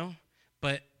don't know,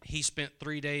 but he spent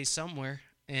 3 days somewhere.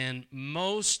 And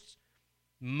most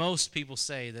people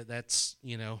say that that's,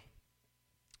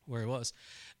 where he was,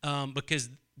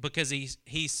 because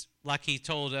he's like he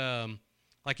told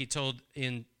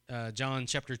in John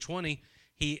chapter 20,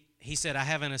 he said, "I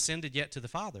haven't ascended yet to the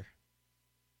Father,"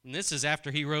 and this is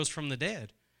after he rose from the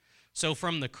dead. So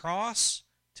from the cross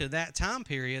to that time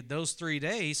period, those 3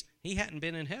 days, he hadn't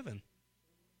been in heaven.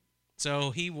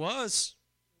 So he was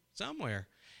somewhere,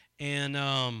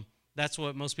 and that's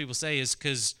what most people say is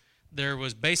because there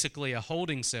was basically a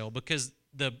holding cell because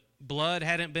the blood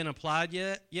hadn't been applied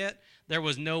yet. There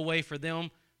was no way for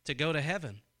them to go to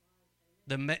heaven.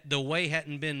 The way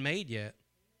hadn't been made yet.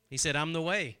 He said, "I'm the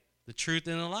way, the truth,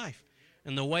 and the life."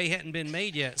 And the way hadn't been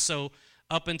made yet. So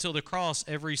up until the cross,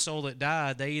 every soul that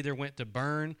died, they either went to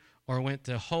burn or went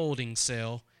to holding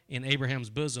cell in Abraham's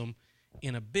bosom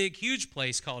in a big, huge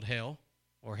place called hell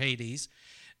or Hades.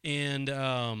 And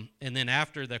then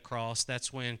after the cross,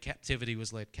 that's when captivity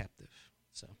was led captive.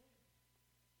 So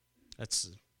that's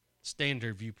a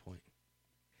standard viewpoint.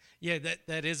 Yeah,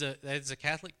 that is a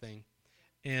Catholic thing,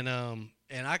 and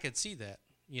I could see that,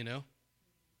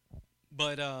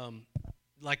 But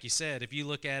like you said, if you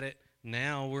look at it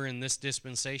now, we're in this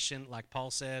dispensation, like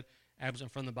Paul said,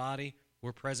 absent from the body,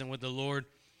 we're present with the Lord.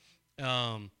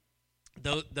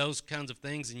 those kinds of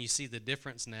things, and you see the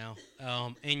difference now.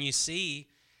 And you see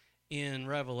in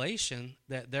Revelation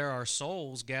that there are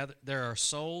souls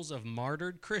of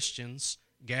martyred Christians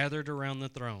gathered around the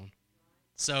throne.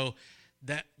 So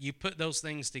that you put those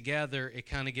things together, it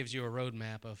kind of gives you a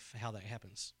roadmap of how that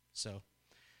happens. So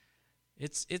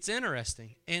it's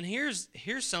interesting. And here's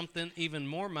something even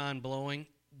more mind-blowing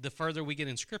the further we get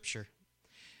in Scripture,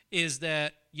 is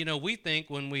that, we think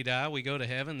when we die, we go to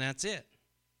heaven, that's it.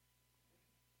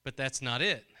 But that's not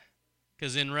it.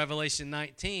 Because in Revelation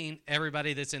 19,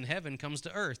 everybody that's in heaven comes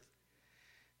to earth.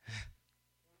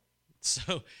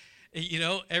 So,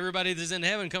 everybody that's in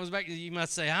heaven comes back. You might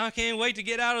say, I can't wait to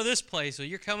get out of this place. Well,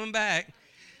 you're coming back.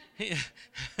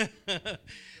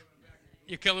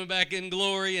 You're coming back in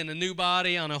glory in a new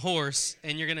body on a horse,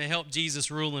 and you're going to help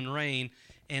Jesus rule and reign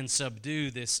and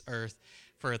subdue this earth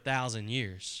for 1,000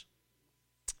 years.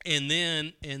 And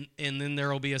then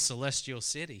there will be a celestial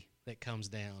city that comes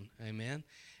down. Amen.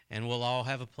 And we'll all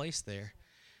have a place there.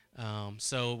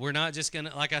 So we're not just going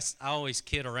to, like I always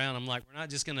kid around, I'm like, we're not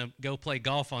just going to go play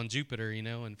golf on Jupiter,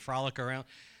 and frolic around.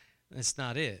 That's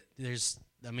not it. You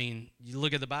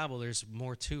look at the Bible, there's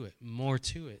more to it.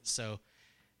 So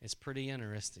it's pretty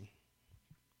interesting.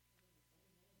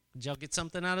 Did y'all get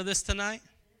something out of this tonight?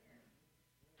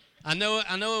 I know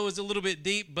it was a little bit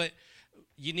deep, but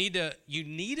you need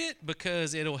it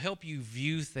because it'll help you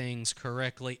view things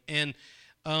correctly. And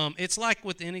it's like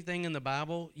with anything in the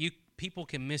Bible, people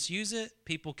can misuse it,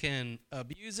 people can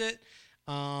abuse it,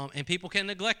 and people can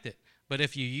neglect it. But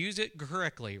if you use it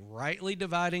correctly, rightly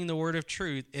dividing the word of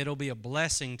truth, it'll be a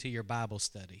blessing to your Bible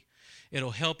study.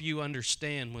 It'll help you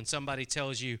understand when somebody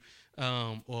tells you,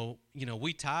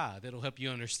 we tithe. It'll help you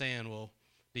understand,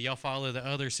 do y'all follow the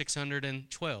other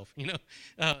 612?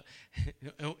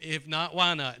 If not,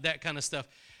 why not? That kind of stuff.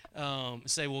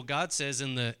 Say, God says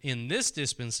in this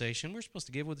dispensation, we're supposed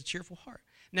to give with a cheerful heart.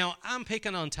 Now, I'm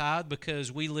picking on tithe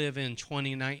because we live in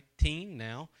 2019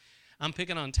 now. I'm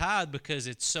picking on tithe because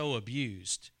it's so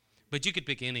abused. But you could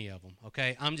pick any of them,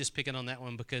 okay? I'm just picking on that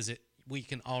one because we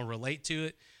can all relate to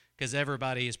it, because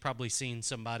everybody has probably seen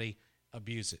somebody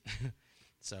abuse it.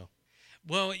 So,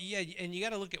 yeah, and you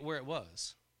got to look at where it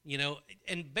was,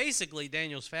 And basically,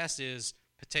 Daniel's fast is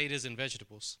potatoes and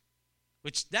vegetables,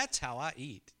 which that's how I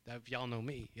eat. If y'all know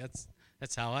me,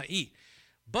 that's how I eat.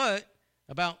 But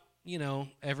about,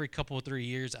 every couple of 3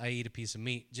 years, I eat a piece of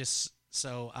meat just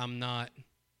so I'm not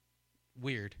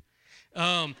weird.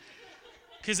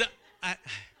 Because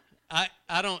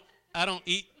I don't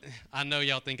eat. I know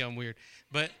y'all think I'm weird,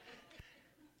 but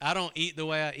I don't eat the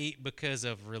way I eat because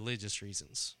of religious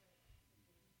reasons.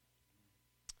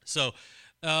 So,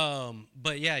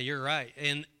 but yeah, you're right.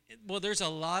 And there's a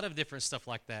lot of different stuff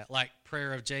like that, like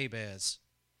prayer of Jabez,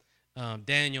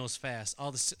 Daniel's fast,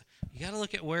 all this. You got to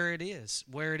look at where it is.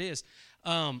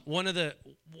 One of the,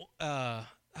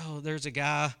 there's a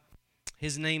guy,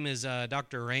 his name is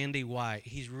Dr. Randy White.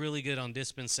 He's really good on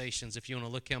dispensations if you want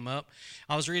to look him up.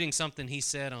 I was reading something he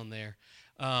said on there,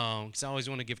 because I always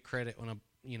want to give credit when I,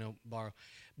 borrow.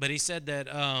 But he said that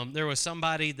there was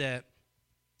somebody that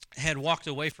had walked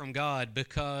away from God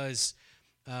because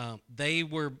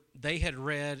they had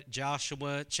read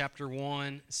Joshua chapter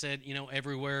 1, said,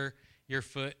 everywhere your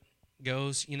foot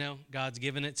goes, God's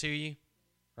given it to you,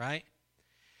 right?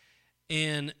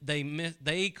 And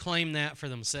they claim that for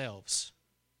themselves.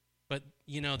 But,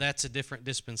 that's a different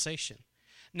dispensation.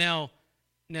 Now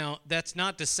that's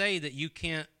not to say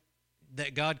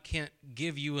that God can't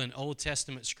give you an Old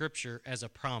Testament scripture as a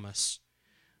promise.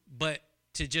 But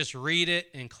to just read it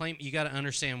and claim, you got to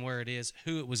understand where it is,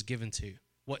 who it was given to,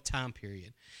 what time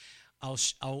period.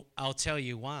 I'll tell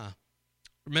you why.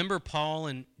 Remember Paul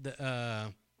and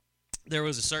there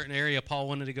was a certain area Paul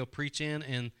wanted to go preach in,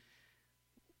 and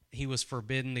he was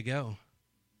forbidden to go.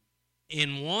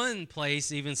 In one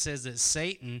place, even says that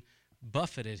Satan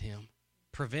buffeted him,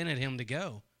 prevented him to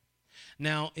go.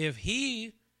 Now, if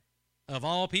he, of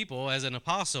all people, as an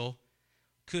apostle,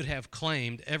 could have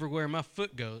claimed everywhere my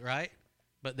foot goes, right?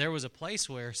 But there was a place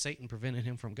where Satan prevented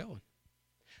him from going.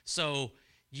 So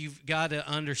you've got to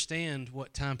understand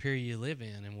what time period you live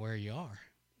in and where you are.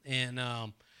 And,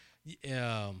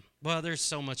 there's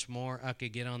so much more I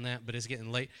could get on that, but it's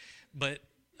getting late. But,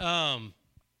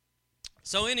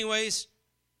 so anyways,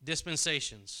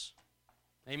 dispensations.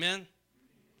 Amen?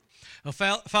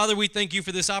 Father, we thank you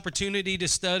for this opportunity to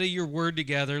study your word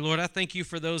together. Lord, I thank you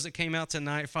for those that came out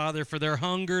tonight, Father, for their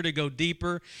hunger to go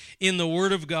deeper in the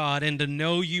word of God and to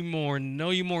know you more and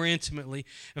know you more intimately.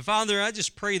 And Father, I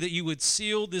just pray that you would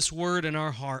seal this word in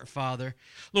our heart, Father.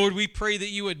 Lord, we pray that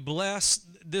you would bless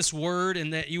this word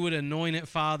and that you would anoint it,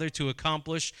 Father, to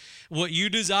accomplish what you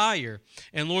desire.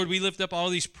 And Lord, we lift up all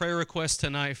these prayer requests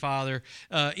tonight, Father.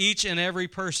 Each and every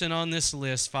person on this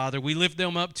list, Father, we lift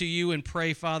them up to you and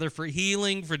pray, Father, for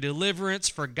healing, for deliverance,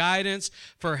 for guidance,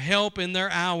 for help in their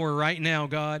hour right now,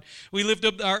 God. We lift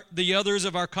up the others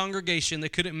of our congregation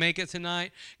that couldn't make it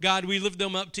tonight. God, we lift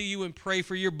them up to you and pray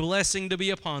for your blessing to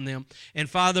be upon them. And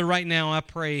Father, right now I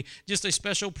pray just a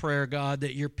special prayer, God,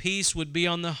 that your peace would be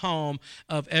on the home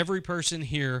of every person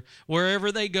here.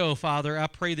 Wherever they go, Father, I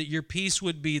pray that your peace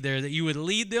would be there, that you would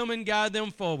lead them and guide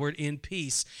them forward in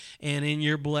peace and in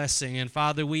your blessing. And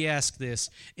Father, we ask this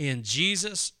in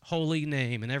Jesus' holy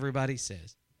name. And everybody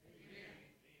says,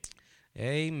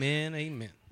 amen, amen.